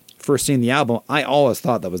first seeing the album, I always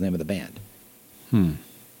thought that was the name of the band.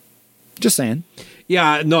 Just saying.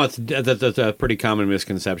 Yeah, no, that's a pretty common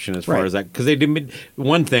misconception as far Right. as that, because they did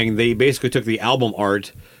one thing. They basically took the album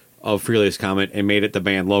art of Fearless Comet and made it the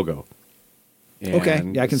band logo. Okay.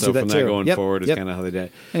 And Yeah, I can so see that from too. that going Yep, forward is yep. kind of how they did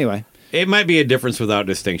it. Anyway, It might be a difference without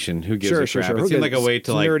distinction. Who gives Sure, a sure, crap? sure. It seemed Who like a gives- way to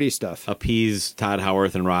some like nerdy stuff. appease Todd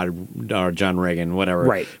Howarth and Rod or John Reagan, whatever.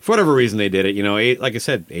 Right. For whatever reason they did it. You know, like I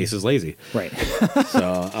said, Ace is lazy. right.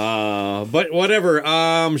 So, but whatever.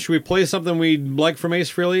 Should we play something we like from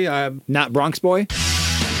Ace Frehley? Not Bronx Boy.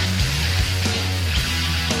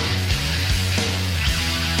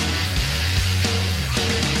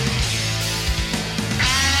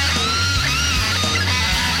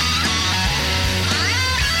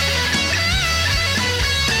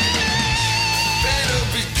 Better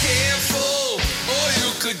be careful, or you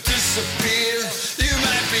could disappear. You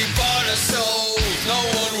might be bought or sold, no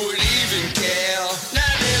one would even care.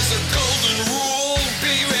 Now there's a golden rule,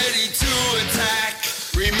 be ready to attack.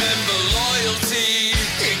 Remember loyalty,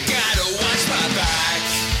 you gotta watch my back.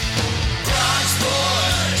 Bronx boy,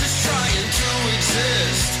 just trying to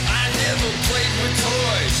exist. I never played with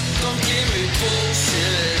toys, don't give me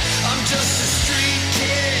bullshit. I'm just a street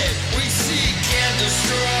kid, we seek and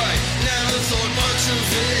destroy. Never thought much of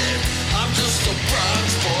it, I'm just a Bronx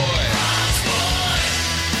boy. Bronx boy.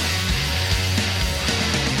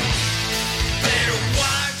 Better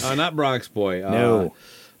watch. Not Bronx Boy. No.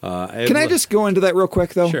 It Can I was- just go into that real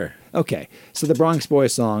quick, though? Sure. Okay. So the Bronx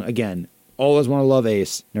Boys song, again, always want to love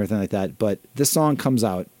Ace and everything like that, but this song comes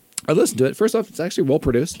out. I listened to it. First off, it's actually well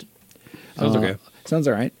produced. Sounds okay. Sounds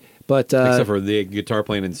all right. But Except for the guitar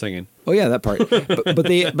playing and singing. oh yeah, that part. but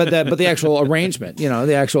the actual arrangement,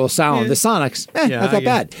 the actual sound, the sonics, Yeah, not that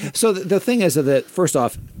yeah. bad. So the thing is that first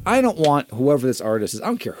off, I don't want whoever this artist is. I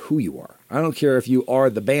don't care who you are. I don't care if you are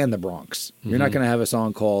the band The Bronx. You're not going to have a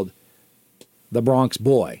song called The Bronx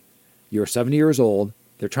Boy. You're 70 years old.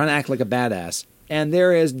 They're trying to act like a badass. And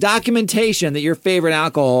there is documentation that your favorite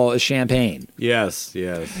alcohol is champagne. Yes.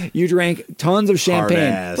 You drank tons of champagne.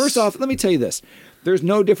 ass. First off, let me tell you this. There's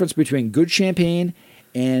no difference between good champagne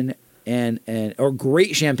and or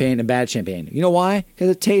great champagne and bad champagne. You know why? Because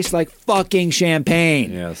it tastes like fucking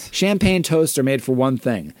champagne. Yes. Champagne toasts are made for one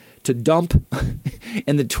thing: to dump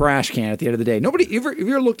in the trash can at the end of the day. Nobody have you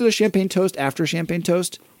ever looked at a champagne toast after a champagne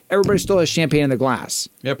toast? Everybody still has champagne in their glass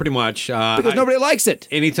Yeah, pretty much. because nobody likes it.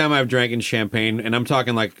 Anytime I've drank in champagne, and I'm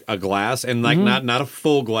talking like a glass, and like not a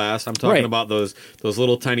full glass. I'm talking Right. about those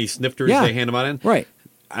little tiny snifters Yeah. they hand them out in. Right.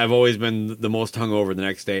 I've always been the most hungover the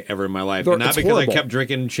next day ever in my life, They're- and not it's because horrible. I kept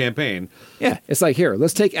drinking champagne. Yeah, it's like, here,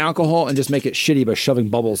 let's take alcohol and just make it shitty by shoving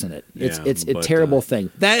bubbles in it. It's Yeah, it's a but, terrible thing.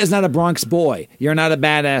 That is not a Bronx Boy. You're not a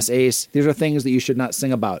badass, Ace. These are things that you should not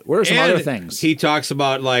sing about. What are some And other things? he talks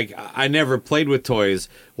about like I never played with toys.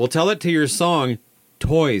 Well, tell it to your song,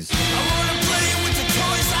 Toys. I wanna play with the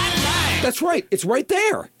toys I like. That's right. It's right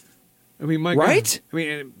there. I mean, my Right? God. I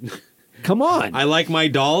mean, Come on. I like my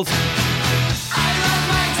dolls. I love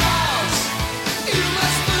my dolls. You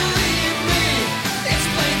must believe me. It's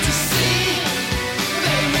plain to see.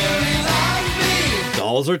 They really love me.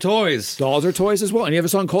 Dolls are toys. Dolls are toys as well. And you have a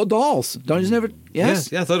song called Dolls. Don't you never?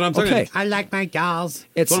 Yes? Yeah, that's what I'm talking Okay. about. I like my dolls.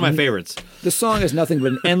 It's It's one of my favorites. The song is nothing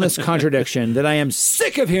but an endless contradiction that I am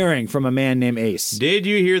sick of hearing from a man named Ace. Did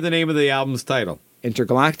you hear the name of the album's title?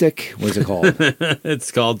 Intergalactic? What is it called?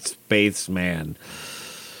 It's called Spaceman.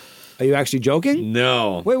 Are you actually joking?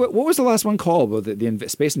 No. Wait, what was the last one called? Was it the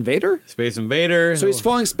Space Invader? Space Invader. So he's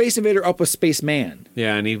following Space Invader up with Spaceman.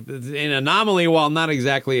 Yeah, and in Anomaly, while not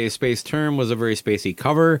exactly a space term, was a very spacey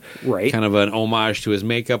cover. Right. Kind of an homage to his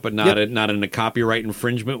makeup, but not Yep. not in a copyright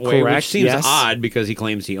infringement way, Correct, which seems yes. odd because he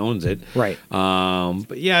claims he owns it. Right.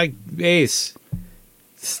 But yeah, Ace,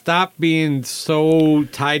 stop being so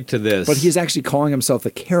tied to this. But he's actually calling himself a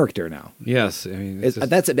character now. yes, I mean, it's just-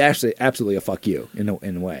 That's actually absolutely a fuck you in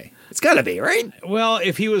a way. It's got to be, right? well,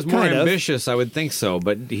 if he was more Kind of. ambitious, I would think so,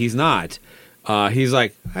 but he's not. He's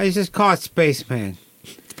like, I just call it Spaceman.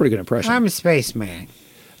 It's a pretty good impression. I'm a spaceman.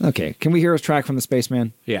 Okay, can we hear a track from the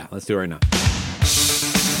Spaceman? Yeah, let's do it right now.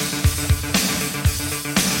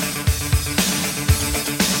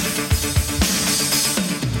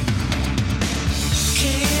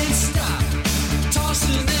 Can't stop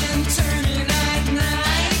tossing and turning at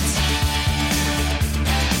night.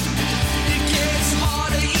 It gets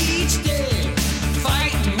harder each day,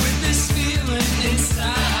 fighting with this feeling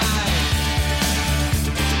inside.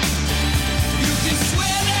 You can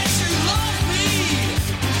swear that you love me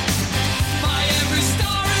by every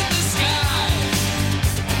star in the sky.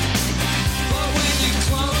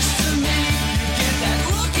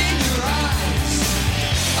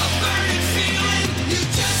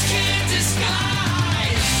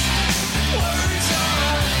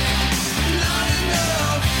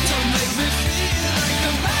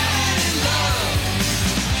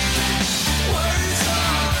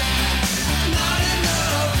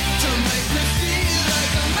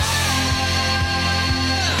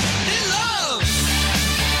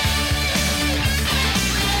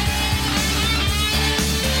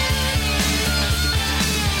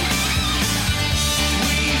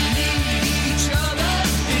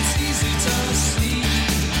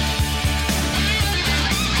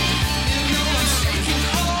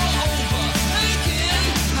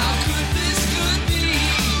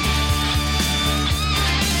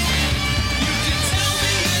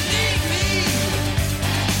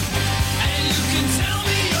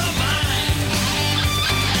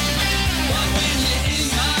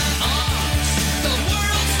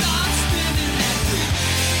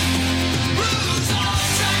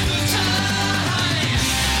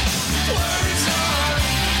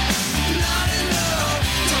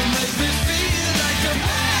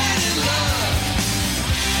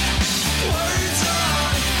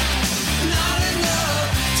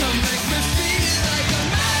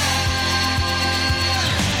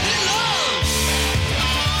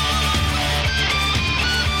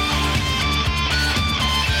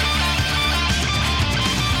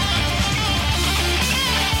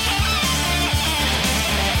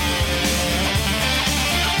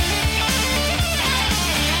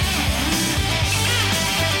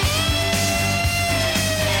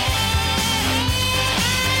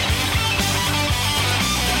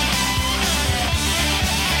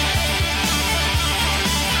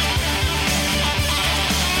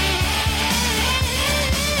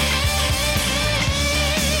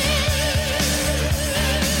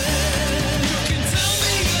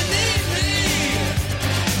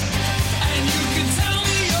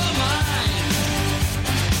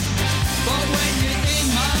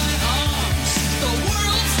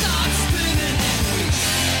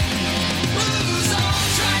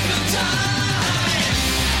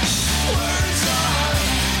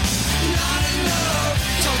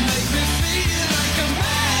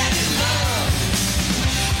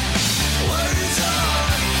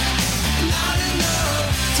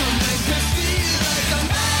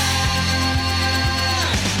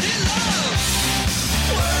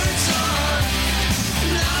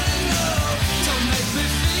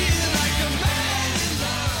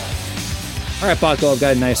 right, Baco, I've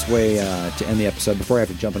got a nice way to end the episode before I have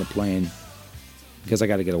to jump in a plane because I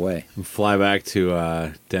got to get away. Fly back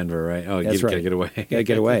to Denver, right? Oh, That's you right. gotta get away. Got to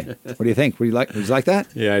get away. What do you think? Would you like that?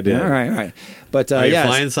 Yeah, I did. All right. But Are you yes,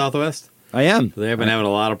 flying Southwest? I am. They have been having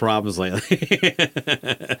a lot of problems lately.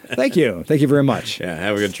 Thank you very much. Yeah,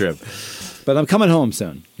 have a good trip. But I'm coming home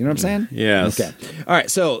soon. You know what I'm saying? Yes. Okay. All right.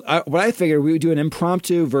 So what I figured we would do an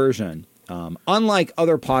impromptu version, unlike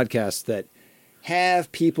other podcasts that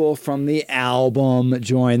have people from the album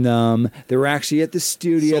join them. They were actually at the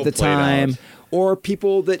studio at the played time. out. Or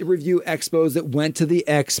people that review expos that went to the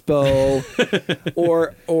expo,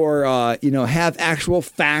 or have actual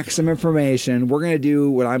facts and information. We're going to do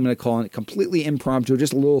what I'm going to call completely impromptu,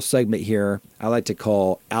 just a little segment here. I like to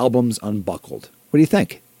call Albums Unbuckled. What do you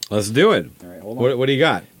think? Let's do it. All right, hold on. What do you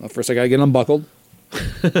got? Well, first, I got to get unbuckled.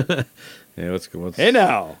 Yeah, what's Hey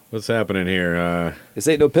now, what's happening here? this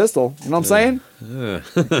ain't no pistol. You know what I'm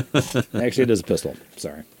saying? Actually, it is a pistol.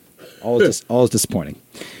 Sorry. All is disappointing.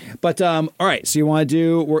 But all right, so you want to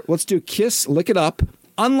do? Let's do Kiss, Lick It Up.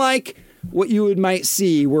 Unlike what you might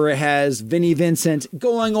see, where it has Vinnie Vincent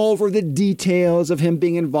going over the details of him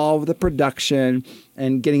being involved with the production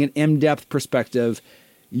and getting an in-depth perspective,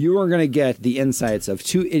 you are going to get the insights of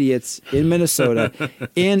two idiots in Minnesota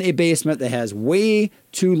in a basement that has way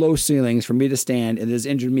too low ceilings for me to stand, and has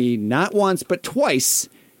injured me not once but twice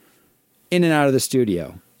in and out of the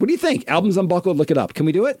studio. What do you think? Albums Unbuckled, Look It Up. Can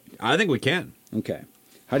we do it? I think we can. Okay.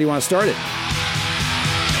 How do you want to start it?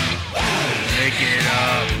 Lick it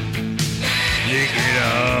up. Lick it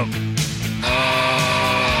up. Oh.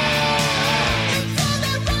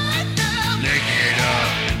 Lick it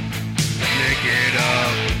up. Lick it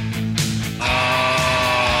up. Oh.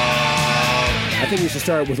 I think we should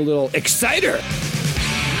start with a little Exciter.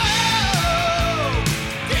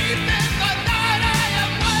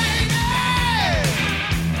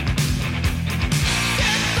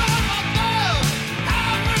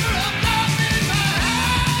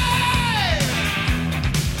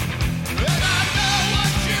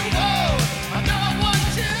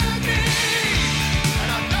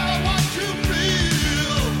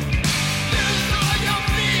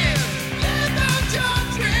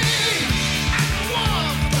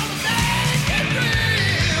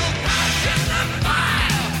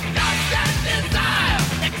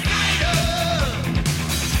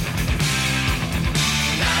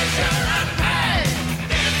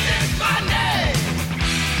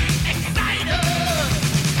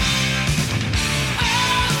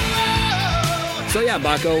 So yeah,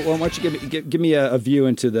 Baco, why don't you give me a view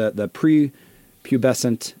into the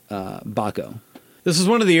pre-pubescent Baco? This is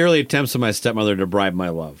one of the early attempts of my stepmother to bribe my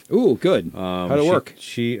love. Ooh, good. How'd it work?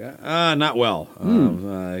 She not well,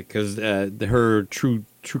 because her true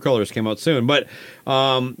colors came out soon. But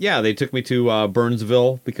they took me to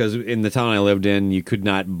Burnsville, because in the town I lived in, you could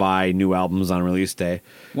not buy new albums on release day.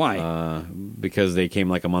 Why? Because they came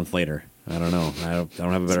like a month later. I don't know. I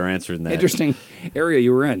don't have a better answer than that. Interesting area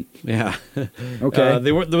you were in. Yeah. Okay.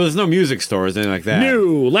 There was no music stores, anything like that.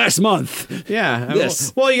 New last month. Yeah.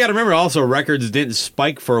 This. Well, you got to remember also, records didn't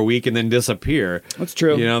spike for a week and then disappear. That's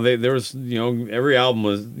true. There was, every album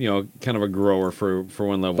was, kind of a grower for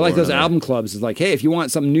one level. But like or those another. album clubs is like, hey, if you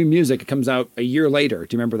want some new music, it comes out a year later.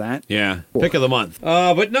 Do you remember that? Yeah. Pick of the month.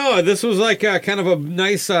 But no, this was like kind of a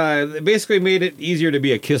nice, it basically made it easier to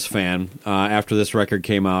be a Kiss fan after this record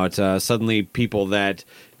came out. Suddenly people that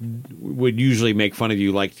would usually make fun of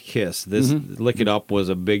you liked Kiss. This Lick It Up was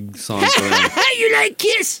a big song for them. You like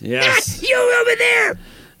Kiss? Yes. You over there.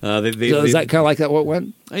 So is that kind of like that what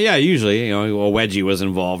went? Yeah, usually, a wedgie was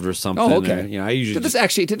involved or something. Oh, okay. I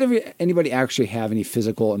usually Did anybody actually have any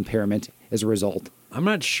physical impairment as a result? I'm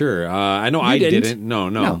not sure. I know You didn't? didn't.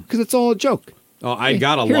 No. because it's all a joke. Oh, I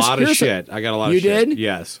got a lot of shit. I got a lot of You shit. did?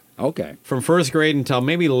 Yes. Okay. From first grade until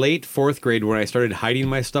maybe late fourth grade, when I started hiding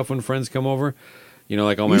my stuff when friends come over.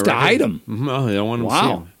 Like all my used to records. hide them. Oh, they don't want them to see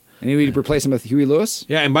Wow. them. And you would replace them with Huey Lewis?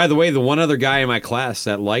 Yeah, and by the way, the one other guy in my class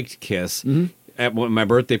that liked Kiss at my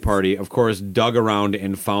birthday party, of course, dug around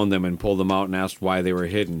and found them and pulled them out and asked why they were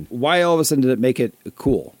hidden. Why all of a sudden did it make it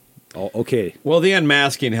cool? Oh, okay. Well, the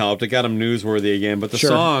unmasking helped. It got them newsworthy again, but the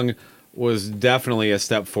Sure. song was definitely a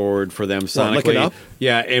step forward for them sonically. Lick It Up?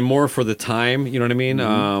 Yeah, and more for the time, you know what I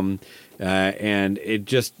mean? And it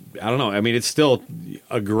just, I don't know. I mean, it's still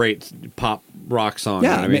a great pop rock song. Yeah,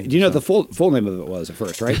 you know what I mean? do you know what the full name of it was at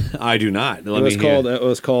first, right? I do not. It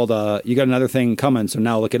was called You Got Another Thing Coming, so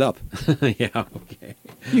now look it up. Yeah, okay.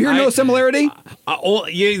 You hear no similarity?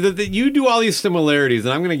 You do all these similarities,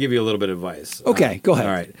 and I'm going to give you a little bit of advice. Okay, go ahead.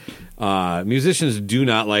 All right. musicians do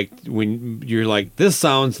not like when you're like, this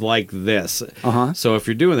sounds like this. So if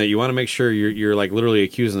you're doing that, you want to make sure you're like literally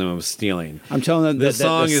accusing them of stealing. I'm telling them This that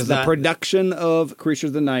song the is not- production of Creatures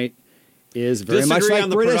of the Night is very much Disagree like on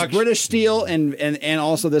the British production. British steel, and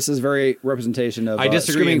also this is very representation of I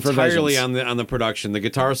disagree Screaming for entirely Vengeance. on the production. The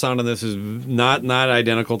guitar sound on this is not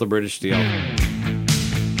identical to British Steel.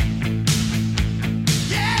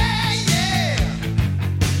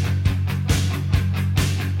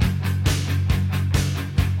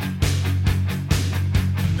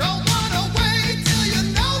 Don't wanna wait till you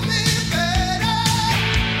know me better.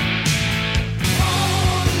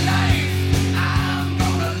 All life, I'm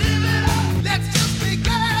gonna live it up. Let's just be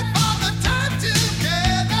glad for the time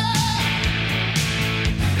together.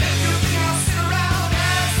 Let your girl sit around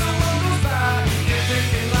as someone goes by. Get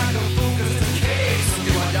thinking like a fool 'cause it's a case of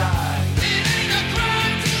do or die. It ain't a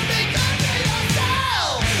crime to be good to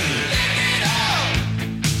yourself. Live it up,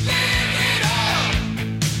 live it up.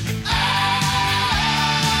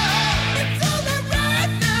 It's all right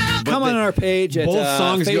now. Come on our page at both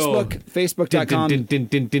songs go- Facebook.com. It's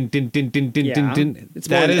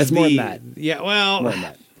more That than- is it's more than the- that. Yeah, well, More than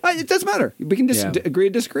that. It doesn't matter. We can just Yeah. agree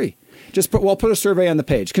to disagree. We'll put a survey on the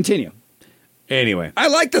page. Continue. anyway. I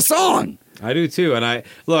like the song. I do too, and I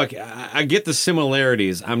get the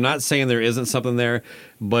similarities. I'm not saying there isn't something there,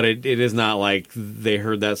 but it is not like they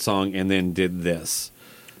heard that song and then did this.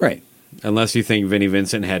 Right. Unless you think Vinnie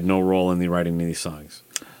Vincent had no role in the writing of these songs.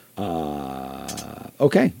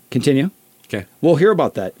 Okay. Continue. Okay. We'll hear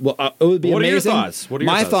about that. Well, it would be What are your amazing. thoughts? What are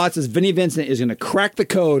your My thoughts? thoughts is Vinnie Vincent is going to crack the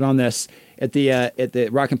code on this at the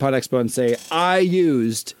Rock and Pod Expo and say,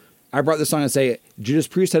 I brought this song and say, Judas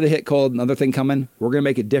Priest had a hit called Another Thing Coming. We're going to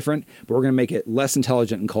make it different, but we're going to make it less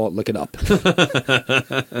intelligent and call it Lick It Up.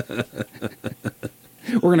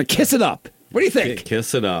 We're going to kiss it up. What do you think?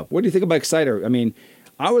 Kiss it up. What do you think about Exciter? I mean,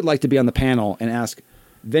 I would like to be on the panel and ask,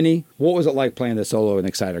 Vinny, what was it like playing the solo in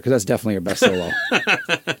Exciter? Because that's definitely your best solo.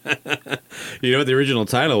 You know what the original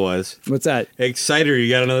title was? What's that? Exciter, you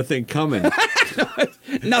got another thing coming.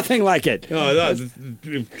 Nothing like it. Oh, that's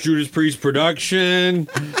Judas Priest production.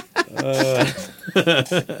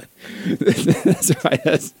 That's right.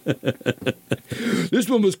 This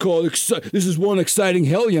one was called This is One Exciting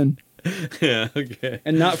Hellion. Yeah, okay.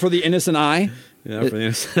 And not for the innocent eye. Yeah, for the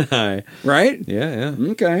inside. Right? Yeah.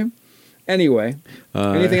 Okay. Anyway,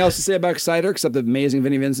 anything else to say about Exciter except the amazing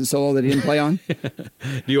Vinnie Vincent solo that he didn't play on? Do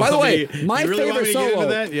you By the want way, me- my you really want favorite me to get into solo.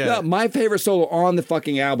 that? Yeah. No, my favorite solo on the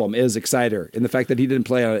fucking album is Exciter, and the fact that he didn't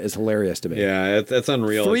play on it is hilarious to me. Yeah, that's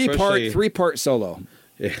unreal. especially- three part solo.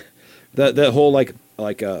 Yeah. The whole like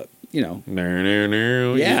you know,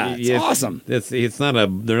 Yeah, it's awesome. It's not a.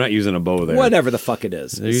 They're not using a bow there. whatever the fuck it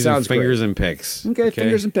is. They're It using sounds fingers great. and picks. Okay,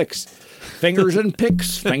 fingers and picks. Fingers and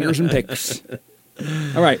picks. Fingers and picks.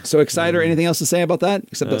 All right, so Exciter, anything else to say about that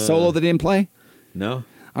except that solo that he didn't play? No.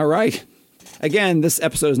 All right. Again, this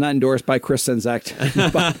episode is not endorsed by Chris Senzak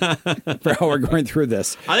for how we're going through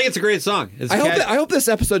this. I think it's a great song. It's I hope this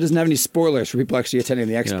episode doesn't have any spoilers for people actually attending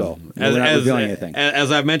the expo. We're not revealing anything.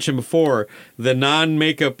 As I've mentioned before, the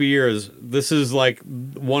non-makeup years, this is like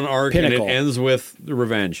one arc Pinnacle. and it ends with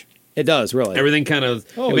revenge. It does, really. Everything kind of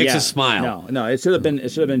it makes yeah. us smile. No, it should have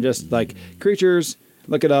been just like Creatures,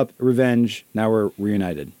 Look It Up, Revenge. Now we're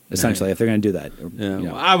reunited. Essentially, if they're going to do that. Yeah, You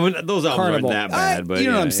know. those albums Carnival. aren't that bad, but you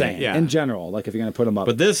know yeah, what I'm saying. Yeah. In general, like if you're going to put them up.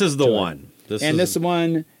 But this is the to it. one. This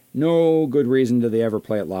one, no good reason do they ever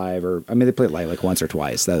play it live. They play it live like once or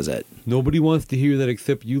twice. That was it. Nobody wants to hear that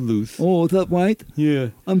except you, Luce. Oh, is that right? Yeah.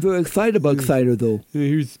 I'm very excited about Exciter, though.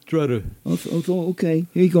 Here's Strutter. Okay,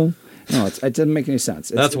 here you go. No, it doesn't make any sense.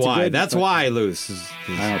 That's why, Luce.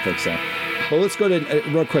 I don't think so. But let's go to,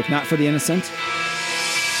 real quick, Not for the Innocent.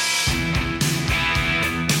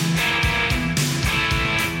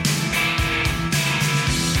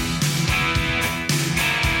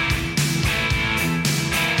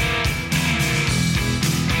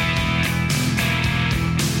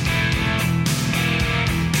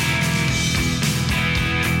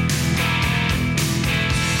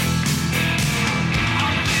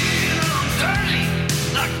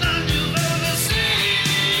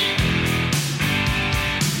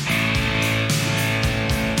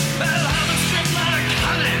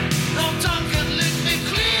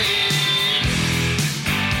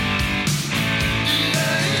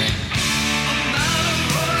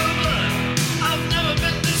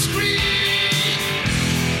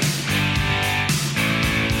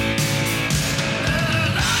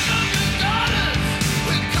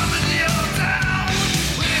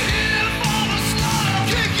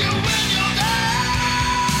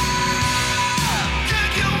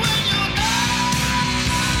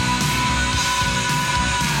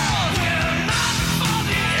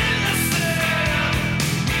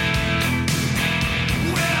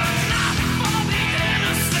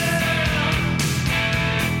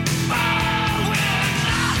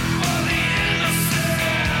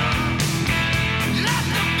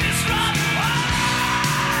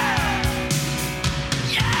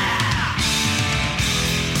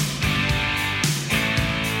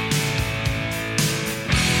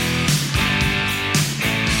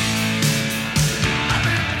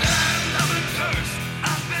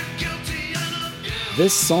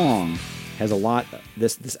 This song has a lot.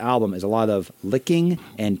 This album is a lot of licking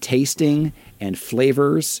and tasting and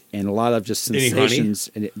flavors and a lot of just Any honey? sensations.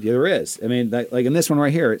 And there is. I mean, like in this one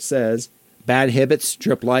right here, it says, "Bad habits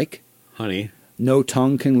drip like Honey. no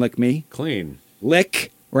tongue can lick me." Clean.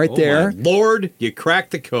 Lick right Oh there. my Lord, you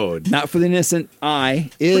cracked the code. Not for the innocent eye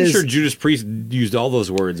Pretty is. sure Judas Priest used all those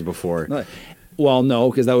words before. Well, no,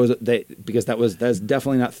 because that's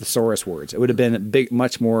definitely not thesaurus words. It would have been a big,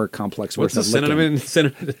 much more complex What's words. a synonym?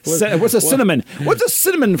 What's a cinnamon? What's a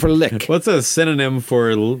cinnamon for lick? What's a synonym for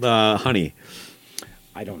honey?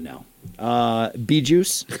 I don't know. Bee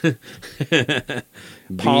juice,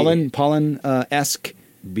 pollen esque.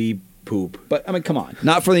 Bee poop. But I mean, come on,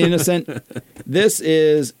 not for the innocent. This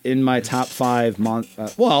is in my top 5.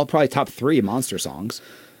 Probably top 3 monster songs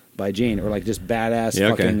by Gene, or like just badass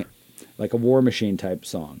fucking. Like a War Machine type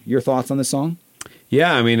song. Your thoughts on this song?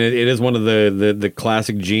 Yeah, I mean, it is one of the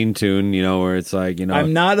classic Gene tune, where it's like,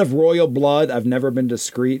 I'm not of royal blood. I've never been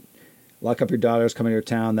discreet. Lock up your daughters, come into your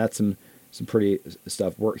town. That's some pretty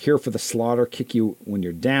stuff. We're here for the slaughter, kick you when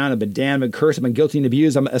you're down. I've been damned, been cursed, I've been guilty and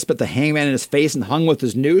abused. I spit the hangman in his face and hung with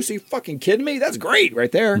his noose. Are you fucking kidding me? That's great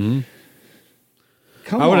right there. Mm-hmm.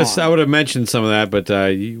 Come I on. would have mentioned some of that, but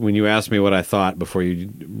when you asked me what I thought before you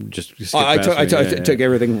just skipped I past me, took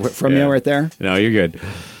everything from you right there. No, you're good.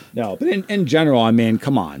 No, but in general, I mean,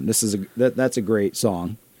 come on. This is that's a great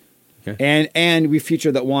song. Okay. And we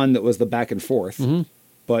featured that one that was the back and forth. Mm-hmm.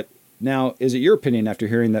 But now, is it your opinion after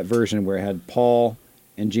hearing that version where it had Paul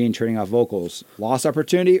and Gene trading off vocals, lost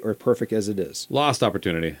opportunity or perfect as it is? Lost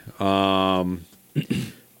opportunity.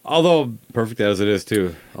 Although perfect as it is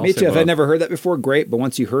too. Me too. If I'd never heard that before, great. But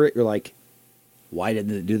once you heard it, you're like, why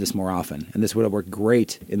didn't they do this more often? And this would have worked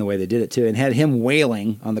great in the way they did it too, and had him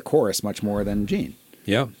wailing on the chorus much more than Gene.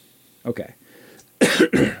 Yeah. Okay.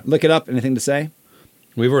 Look it up. Anything to say?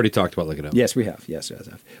 We've already talked about Look It Up. Yes, we have. Yes, we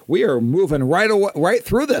have. We are moving right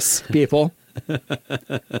through this, people.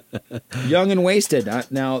 Young and Wasted.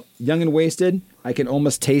 Now, Young and Wasted, I can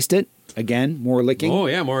almost taste it. Again, more licking. Oh,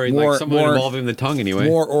 yeah, more like something involving the tongue anyway.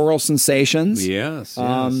 More oral sensations. Yes,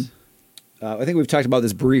 I think we've talked about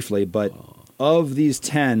this briefly, but of these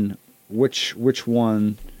 10, which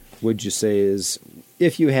one would you say is,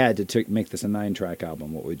 if you had to make this a 9-track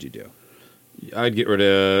album, what would you do? I'd get rid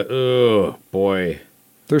of, oh, boy.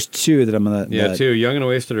 There's 2 that I'm going to... Yeah, 2. Young and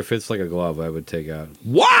Wasted or Fits Like a Glove I would take out.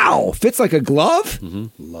 Wow! Fits Like a Glove? Mm-hmm.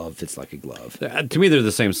 Love Fits Like a Glove. To me, they're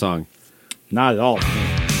the same song. Not at all.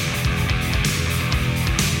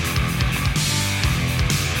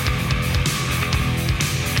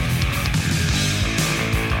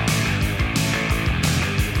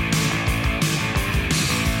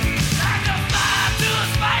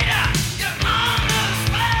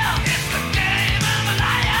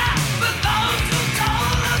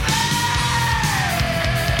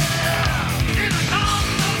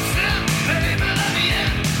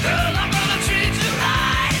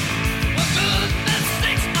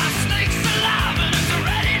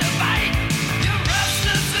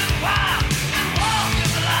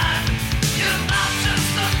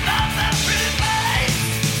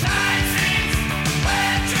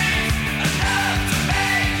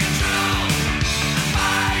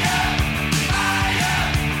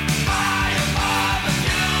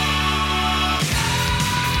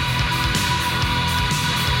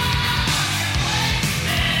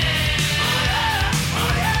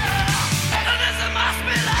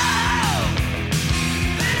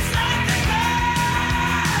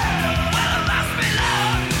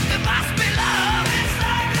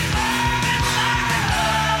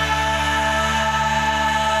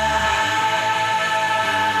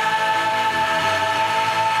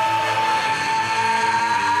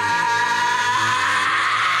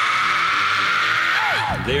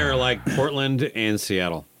 They are like Portland and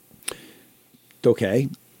Seattle. Okay.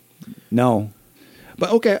 No.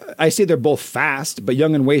 But okay, I see they're both fast, but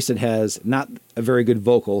Young and Wasted has not a very good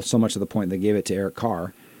vocal, so much to the point they gave it to Eric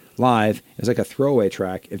Carr live. It's like a throwaway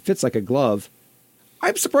track. It Fits Like a Glove.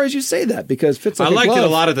 I'm surprised you say that because Fits Like a Glove. I liked it a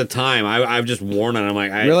lot at the time. I've just worn it. I'm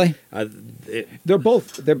like, really? They're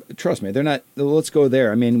both, trust me, they're not, let's go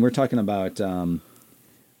there. I mean, we're talking about,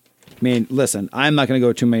 listen, I'm not going to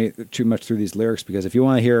go too much through these lyrics because if you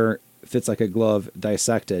want to hear Fits Like a Glove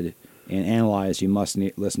dissected and analyzed, you must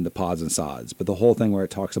listen to Pods and Sods. But the whole thing where it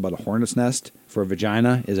talks about a hornet's nest for a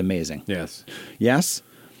vagina is amazing. Yes. Yes?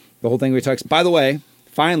 The whole thing where he talks... By the way,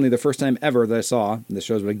 finally, the first time ever that I saw, and this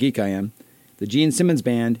shows what a geek I am, the Gene Simmons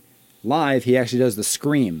Band, live, he actually does the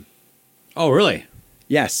scream. Oh, really?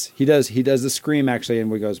 Yes, he does. He does the scream, actually, and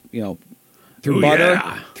where he goes, through Ooh, butter.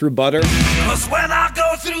 yeah. Through butter. 'Cause when I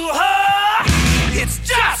go through her, it's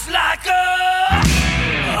just like a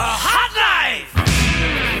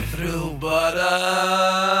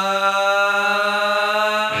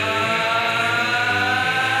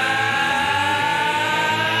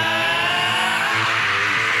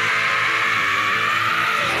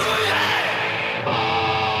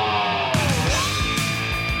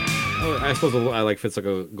I suppose I like Fits Like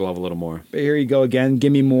a Glove a little more. But here you go again.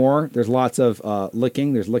 Give me more. There's lots of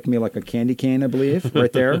licking. There's Lick Me Like a Candy Cane, I believe.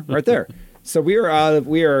 Right there. Right there. So we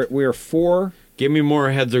are 4. Give Me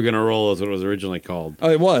More Heads Are Gonna Roll is what it was originally called. Oh,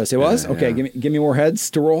 it was. Okay, yeah. give me more heads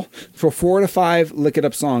to roll. For 4 to 5 Lick It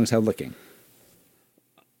Up songs have licking.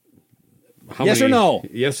 How Yes many? or no?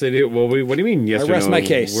 Yes, they do. Well, what do you mean yes or no? I rest my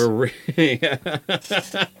case.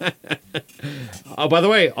 Oh, by the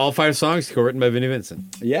way, all 5 songs co-written by Vinnie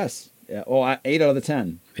Vincent. Yes. Yeah. Well, 8 out of the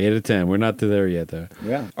 10. 8 out of 10. We're not to there yet, though.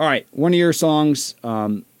 Yeah. All right. One of your songs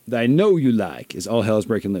that I know you like is All Hell's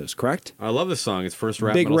Breaking Loose, correct? I love this song. It's first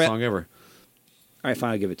rap Big metal rap- song ever. All right,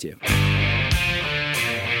 fine. I'll give it to you.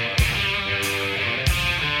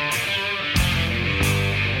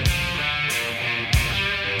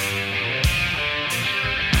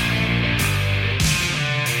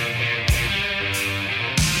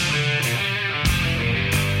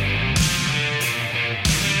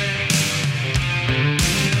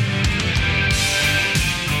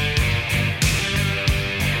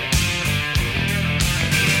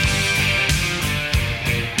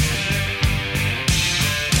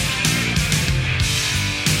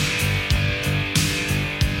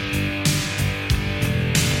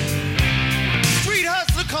 Street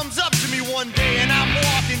hustler comes up to me one day and I'm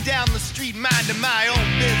walking down the street minding my own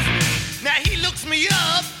business. Now he looks me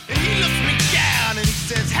up and he looks me down and he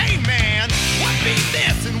says, hey man, what be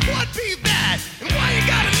this and what be that? And why you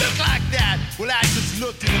gotta look like that? Well, I just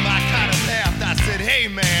looked at him, I kinda laughed. I said, hey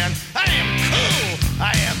man, I am cool,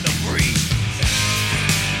 I am the breeze.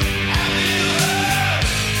 Have you heard?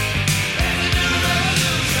 There's a new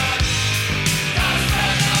revolution. Gotta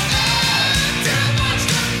spread the word. Too much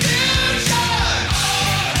confusion.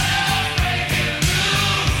 All hell breaking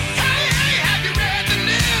loose. Hey, hey, have you read the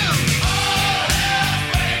news? All hell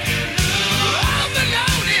breaking loose.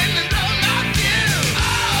 Overloading and blow my fuse.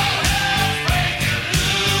 All hell breaking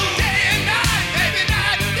loose. Day and night, baby,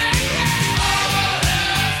 night and day. All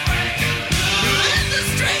hell breaking loose. In the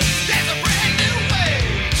streets, there's a brand new way.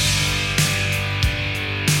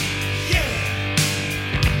 Yeah.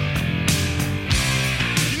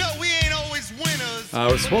 You know, we ain't always winners.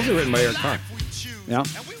 It was supposedly written by Eric Carr. Yeah.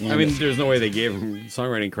 I mean, there's no way they gave him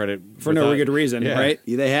songwriting credit For no good reason, Yeah. right?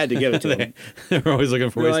 They had to give it to him. They're always looking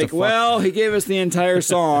for They're ways like, to fuck. well, he gave us the entire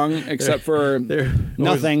song except for They're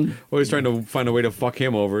nothing. Always trying to find a way to fuck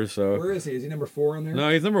him over. So Where is he? Is he number 4 on there? no,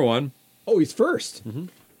 he's number 1. Oh, he's first. Mm-hmm.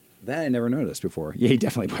 That I never noticed before. Yeah, he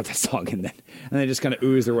definitely brought that song in then. And they just kind of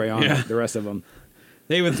ooze their way on Yeah. the rest of them.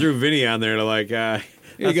 They even threw Vinny on there to like. Here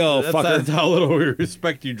you go, fucker. That's how little we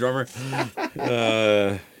respect you, drummer.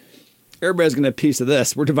 Everybody's going to have a piece of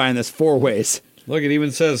this. We're dividing this 4 ways. Look, it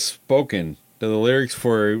even says spoken. Do the lyrics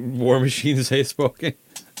for War Machine say spoken?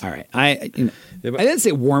 All right. I didn't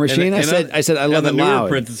say War Machine. I said I love it on the newer loud.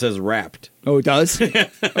 print it says rapped. Oh, it does?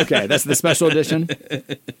 Okay, that's the special edition.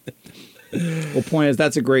 Well, point is,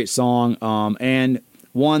 that's a great song. And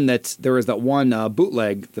one there was that one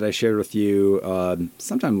bootleg that I shared with you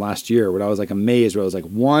sometime last year where I was like amazed. Where it was like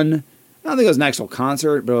one, I don't think it was an actual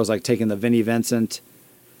concert, but it was like taking the Vinnie Vincent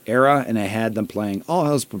era and I had them playing All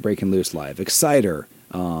Hell's Breaking Loose live. Exciter,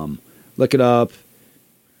 Look It Up.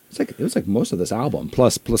 It was like most of this album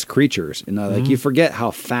plus Creatures, and like you forget how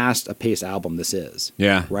fast a paced album this is.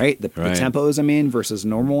 Yeah, right. The tempos, I mean, versus a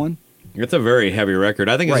normal one. It's a very heavy record.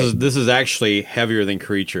 I think Right. this is actually heavier than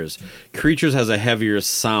Creatures. Creatures has a heavier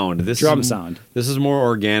sound. Drum sound. This is more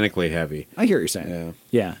organically heavy. I hear what you're saying.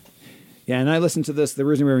 Yeah. And I listened to this. The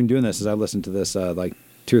reason we were even doing this is I listened to this like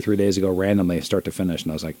 2 or 3 days ago randomly, start to finish,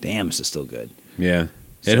 and I was like, "Damn, this is still good." Yeah,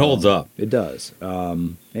 So, it holds up. It does.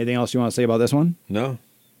 Anything else you want to say about this one? No.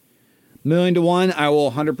 1,000,000 to 1. I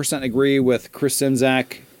will 100% agree with Chris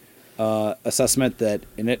Czynszak assessment that,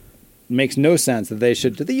 and it makes no sense that they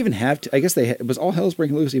should. Did they even have to? I guess they. Was All Hell's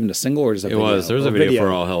Breaking Loose even a single or just a It video? was. There was a video for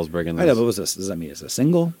All Hell's Breaking I know, Loose. but does that mean it's a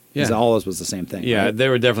single? Yeah. Because All was the same thing. Yeah, right? they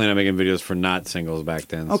were definitely not making videos for not singles back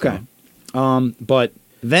then. Okay. so. But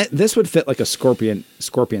this would fit like a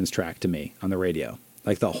Scorpions track to me on the radio.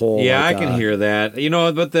 Like the whole. Yeah, like, I can hear that. You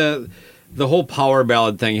know, but the whole power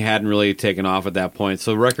ballad thing hadn't really taken off at that point,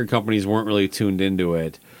 so record companies weren't really tuned into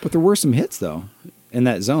it. But there were some hits though in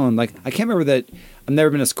that zone. Like I can't remember that. I've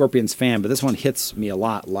never been a Scorpions fan, but this one hits me a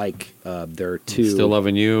lot. Like their 2. Still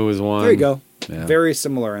Loving You is one. There you go. Yeah. Very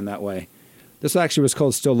similar in that way. This actually was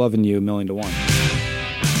called Still Loving You, 1,000,000 to 1.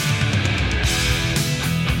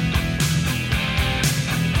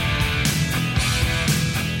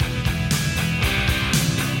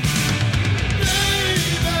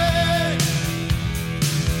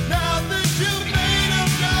 Now that you've made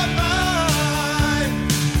up your mind,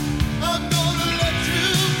 I'm gonna let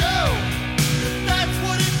you go. That's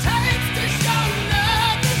what it takes to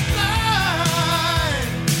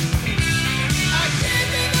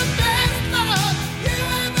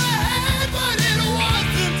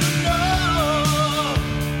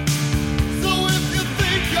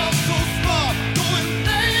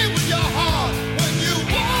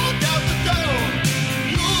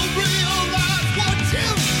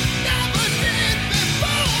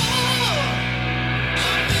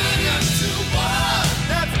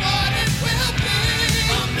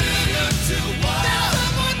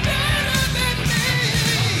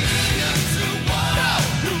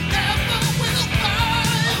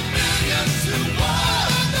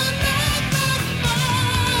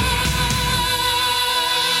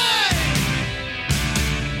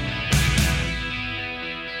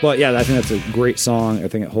But yeah, I think that's a great song. I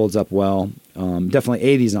think it holds up well. Definitely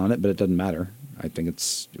 80s on it, but it doesn't matter. I think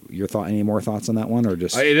it's your thought. Any more thoughts on that one, or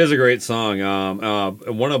just? It is a great song.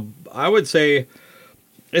 I would say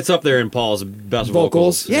it's up there in Paul's best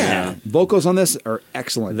vocals. Yeah. Vocals on this are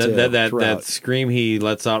excellent. That scream he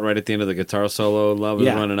lets out right at the end of the guitar solo. Love is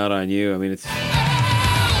running out on you. I mean, it's.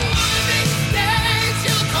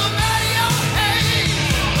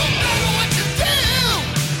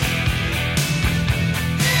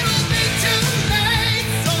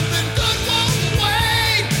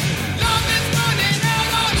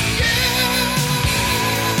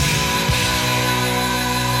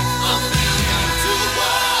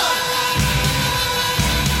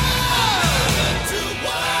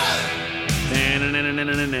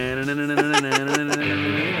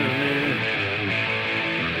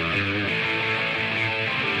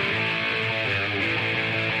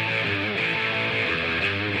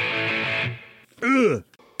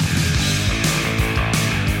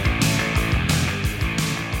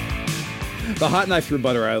 The hot knife through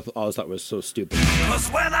butter, I always thought was so stupid. 'Cause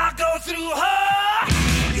when I go through her,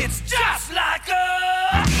 it's just like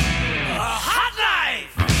a hot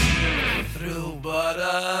knife through But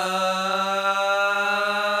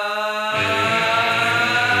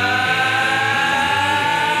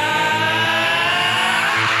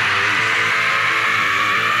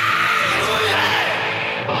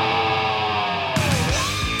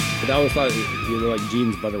I always thought you were like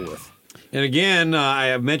Gene's Butterworth. And again, I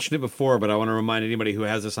have mentioned it before, but I want to remind anybody who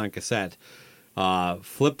has this on cassette.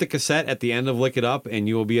 Flip the cassette at the end of Lick It Up, and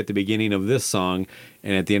you will be at the beginning of this song.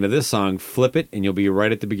 And at the end of this song, flip it, and you'll be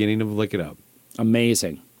right at the beginning of Lick It Up.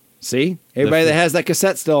 Amazing. See? Everybody that has that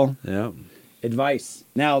cassette still. Yeah. Advice.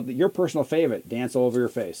 Now, your personal favorite, Dance All Over Your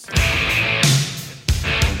Face.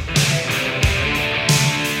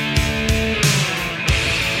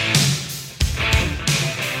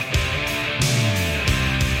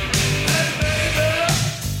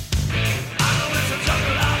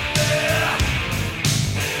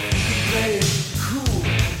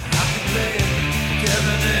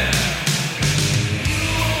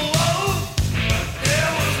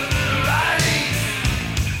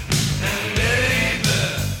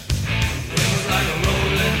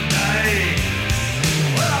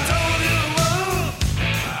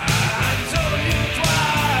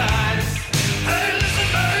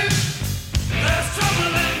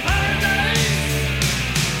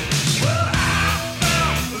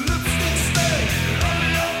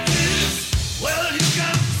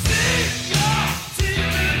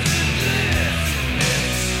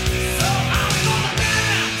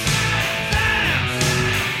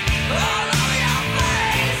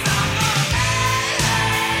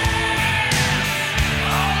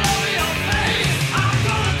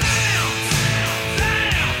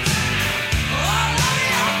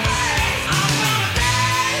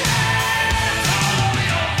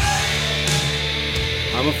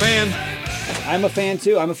 I'm a fan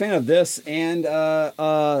too. I'm a fan of this and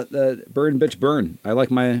the Burn Bitch Burn. I like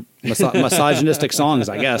my misogynistic songs,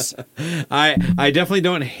 I guess. I definitely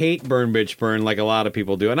don't hate Burn Bitch Burn like a lot of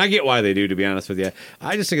people do, and I get why they do, to be honest with you.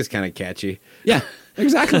 I just think it's kind of catchy. Yeah,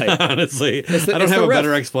 exactly. Honestly, I don't have a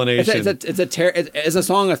better explanation. It's a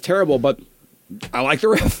song that's terrible, but I like the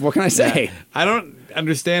riff. What can I say? Yeah. I don't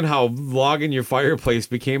understand how Log in Your Fireplace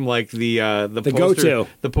became like the go-to,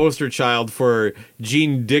 the poster child for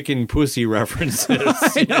Gene Dick and Pussy references.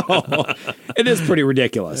 I know. It is pretty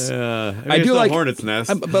ridiculous. I do like Hornet's Nest.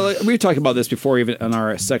 But we talked about this before, even on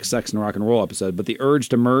our Sex, and Rock and Roll episode. But the Urge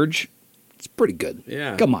to Merge, it's pretty good.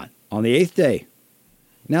 Yeah. Come on the 8th day.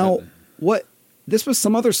 Now, what? This was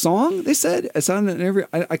some other song? They said it's on every.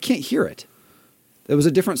 I can't hear it. It was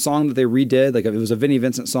a different song that they redid. Like it was a Vinnie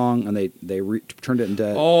Vincent song, and they turned it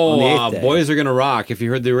into. On the 8th day. Boys Are Gonna Rock. If you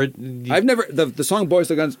heard the original, I've never the song "Boys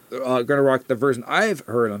Are Gonna Rock." The version I've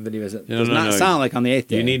heard on Vinnie Vincent does not sound like on the 8th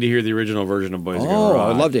day. You need to hear the original version of Boys Are Gonna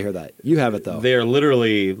Rock. I'd love to hear that. You have it though. They are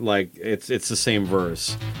literally like it's the same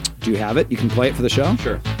verse. Do you have it? You can play it for the show.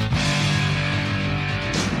 Sure.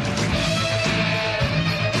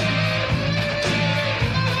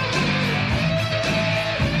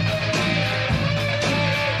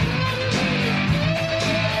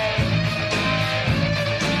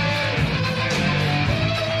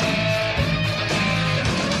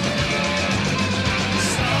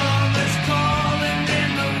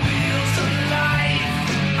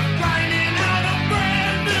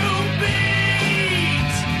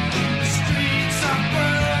 Streets are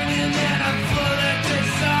burning.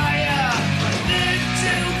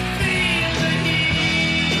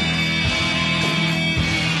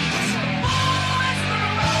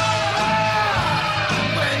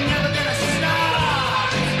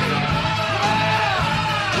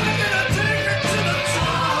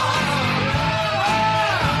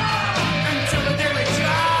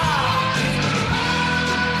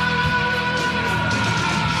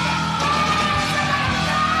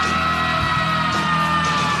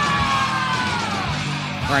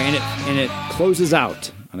 All right, and it closes out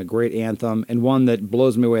on a great anthem and one that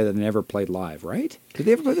blows me away that they never played live, right? Did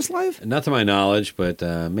they ever play this live? Not to my knowledge, but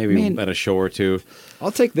maybe at a show or two. I'll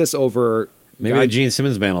take this over. Maybe the Gene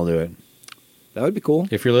Simmons Band will do it. That would be cool.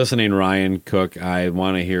 If you're listening, Ryan Cook, I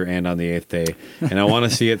want to hear "And on the Eighth Day," and I want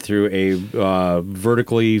to see it through a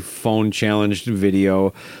vertically phone challenged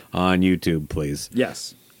video on YouTube, please.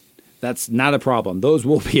 Yes, that's not a problem. Those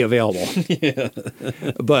will be available. Yeah.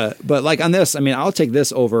 But like on this, I mean, I'll take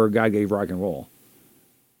this over "God Gave Rock and Roll."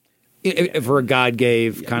 For a God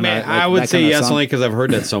gave kind of, I would say yes, only because I've heard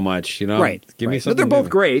that so much. You know, right? Give me But something. they're both new.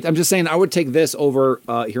 great. I'm just saying, I would take this over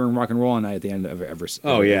hearing Rock and Roll Night at the end of every.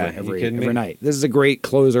 Oh, yeah. You every kidding me? night. This is a great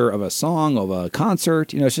closer of a song, of a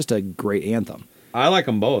concert. You know, it's just a great anthem. I like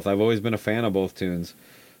them both. I've always been a fan of both tunes.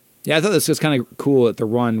 Yeah, I thought this was kind of cool at the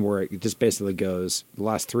run where it just basically goes the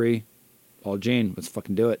last three, all Gene, let's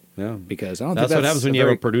fucking do it. Yeah, because I don't that's think what happens when you have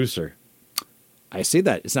a producer. I see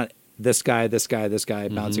that it's not this guy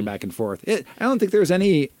Mm-hmm. bouncing back and forth. I don't think there's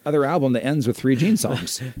any other album that ends with 3 Gene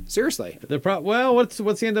songs. Seriously. Well, what's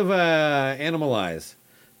the end of Animalize?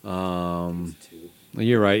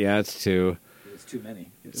 You're right. Yeah, it's 2. It's too many.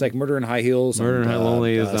 It's like Murder in High Heels. Murder in High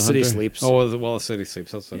Lonely is the City Hunter. Sleeps. Oh, well, City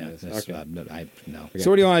Sleeps. That's what it is. That's, Okay. no. Okay. So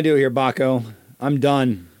what do you want to do here, Baco? I'm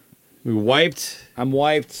done. We wiped. I'm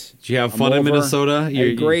wiped. Did you have fun in Minnesota? I had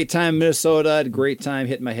a great time in Minnesota. I had a great time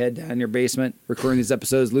hitting my head down in your basement, recording these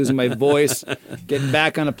episodes, losing my voice, getting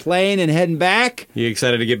back on a plane and heading back. You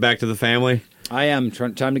excited to get back to the family? I am.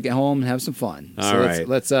 Time to get home and have some fun. All right.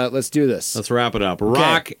 Let's do this. Let's wrap it up.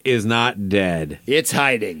 Rock is not dead. It's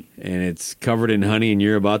hiding. And it's covered in honey, and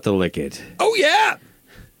you're about to lick it. Oh, yeah.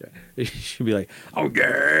 You should be like, oh,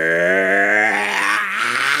 yeah.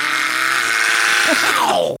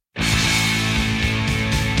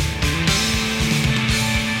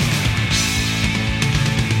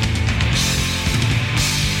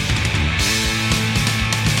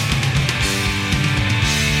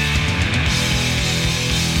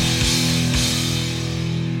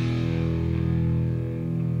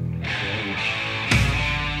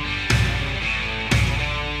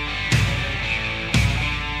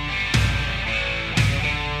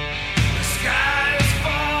 The sky is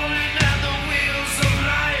falling and the wheels of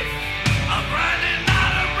life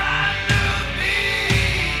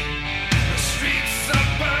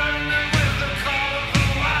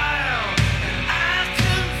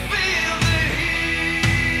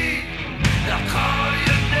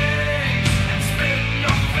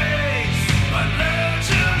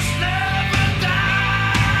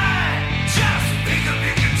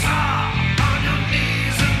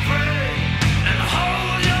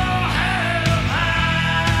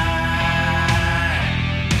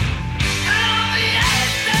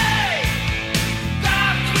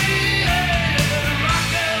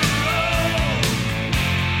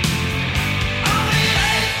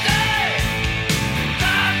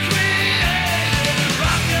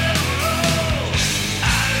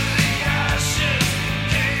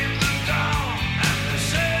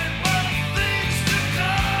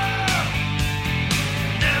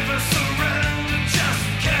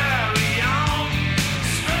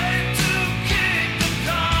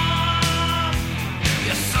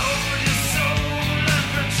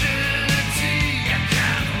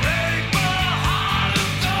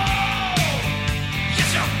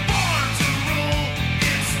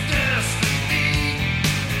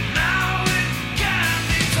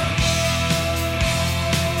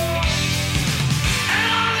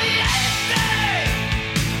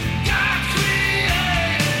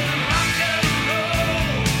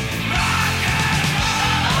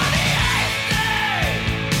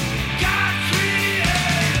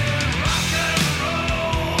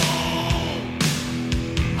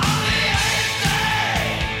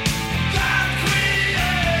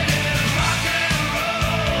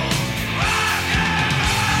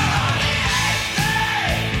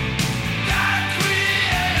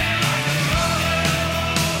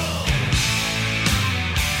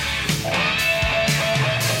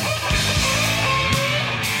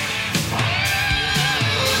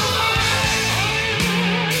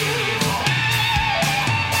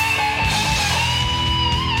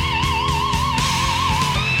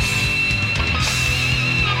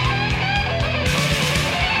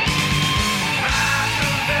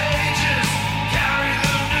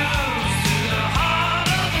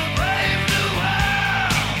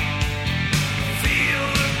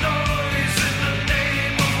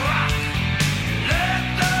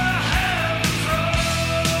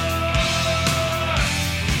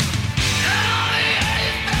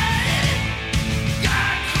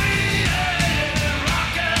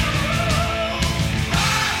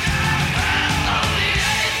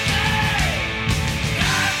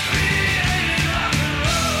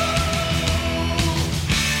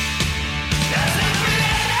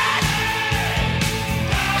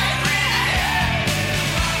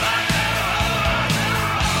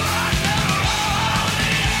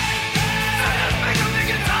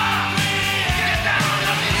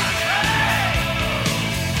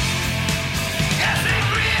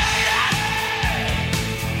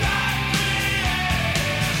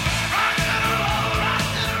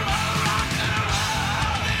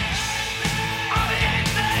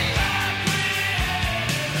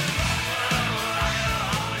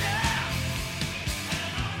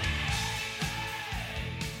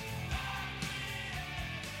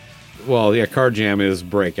Well, yeah, Car Jam is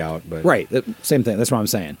Breakout, but Right. Same thing. That's what I'm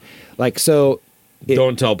saying. Like, so.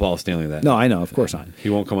 Don't tell Paul Stanley that. No, I know. Of course not. He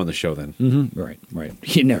won't come on the show then. Mm-hmm. Right.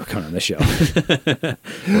 He'd never come on the show.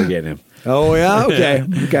 We're getting him. Oh, yeah?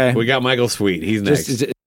 Okay. We got Michael Sweet. He's next.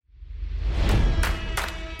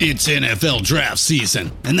 It's NFL draft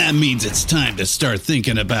season, and that means it's time to start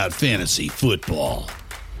thinking about fantasy football.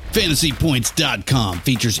 FantasyPoints.com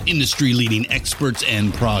features industry-leading experts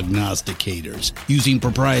and prognosticators using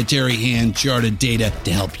proprietary hand-charted data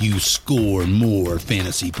to help you score more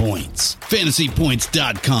fantasy points.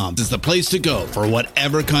 FantasyPoints.com is the place to go for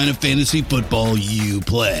whatever kind of fantasy football you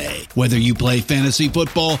play. Whether you play fantasy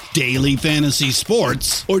football, daily fantasy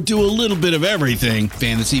sports, or do a little bit of everything,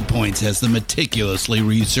 Fantasy Points has the meticulously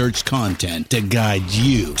researched content to guide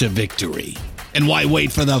you to victory. And why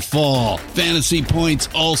wait for the fall? Fantasy Points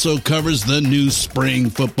also covers the new spring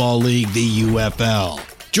football league, the UFL.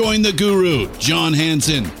 Join the guru, John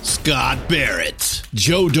Hansen, Scott Barrett,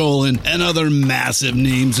 Joe Dolan, and other massive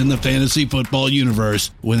names in the fantasy football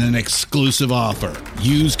universe with an exclusive offer.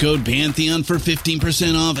 Use code Pantheon for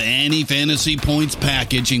 15% off any Fantasy Points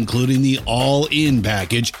package, including the all-in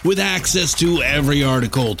package, with access to every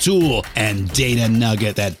article, tool, and data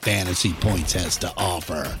nugget that Fantasy Points has to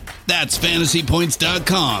offer. That's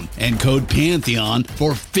FantasyPoints.com and code Pantheon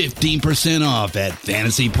for 15% off at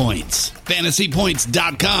Fantasy Points.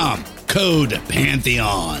 FantasyPoints.com, code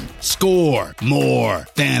Pantheon. Score more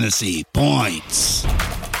fantasy points.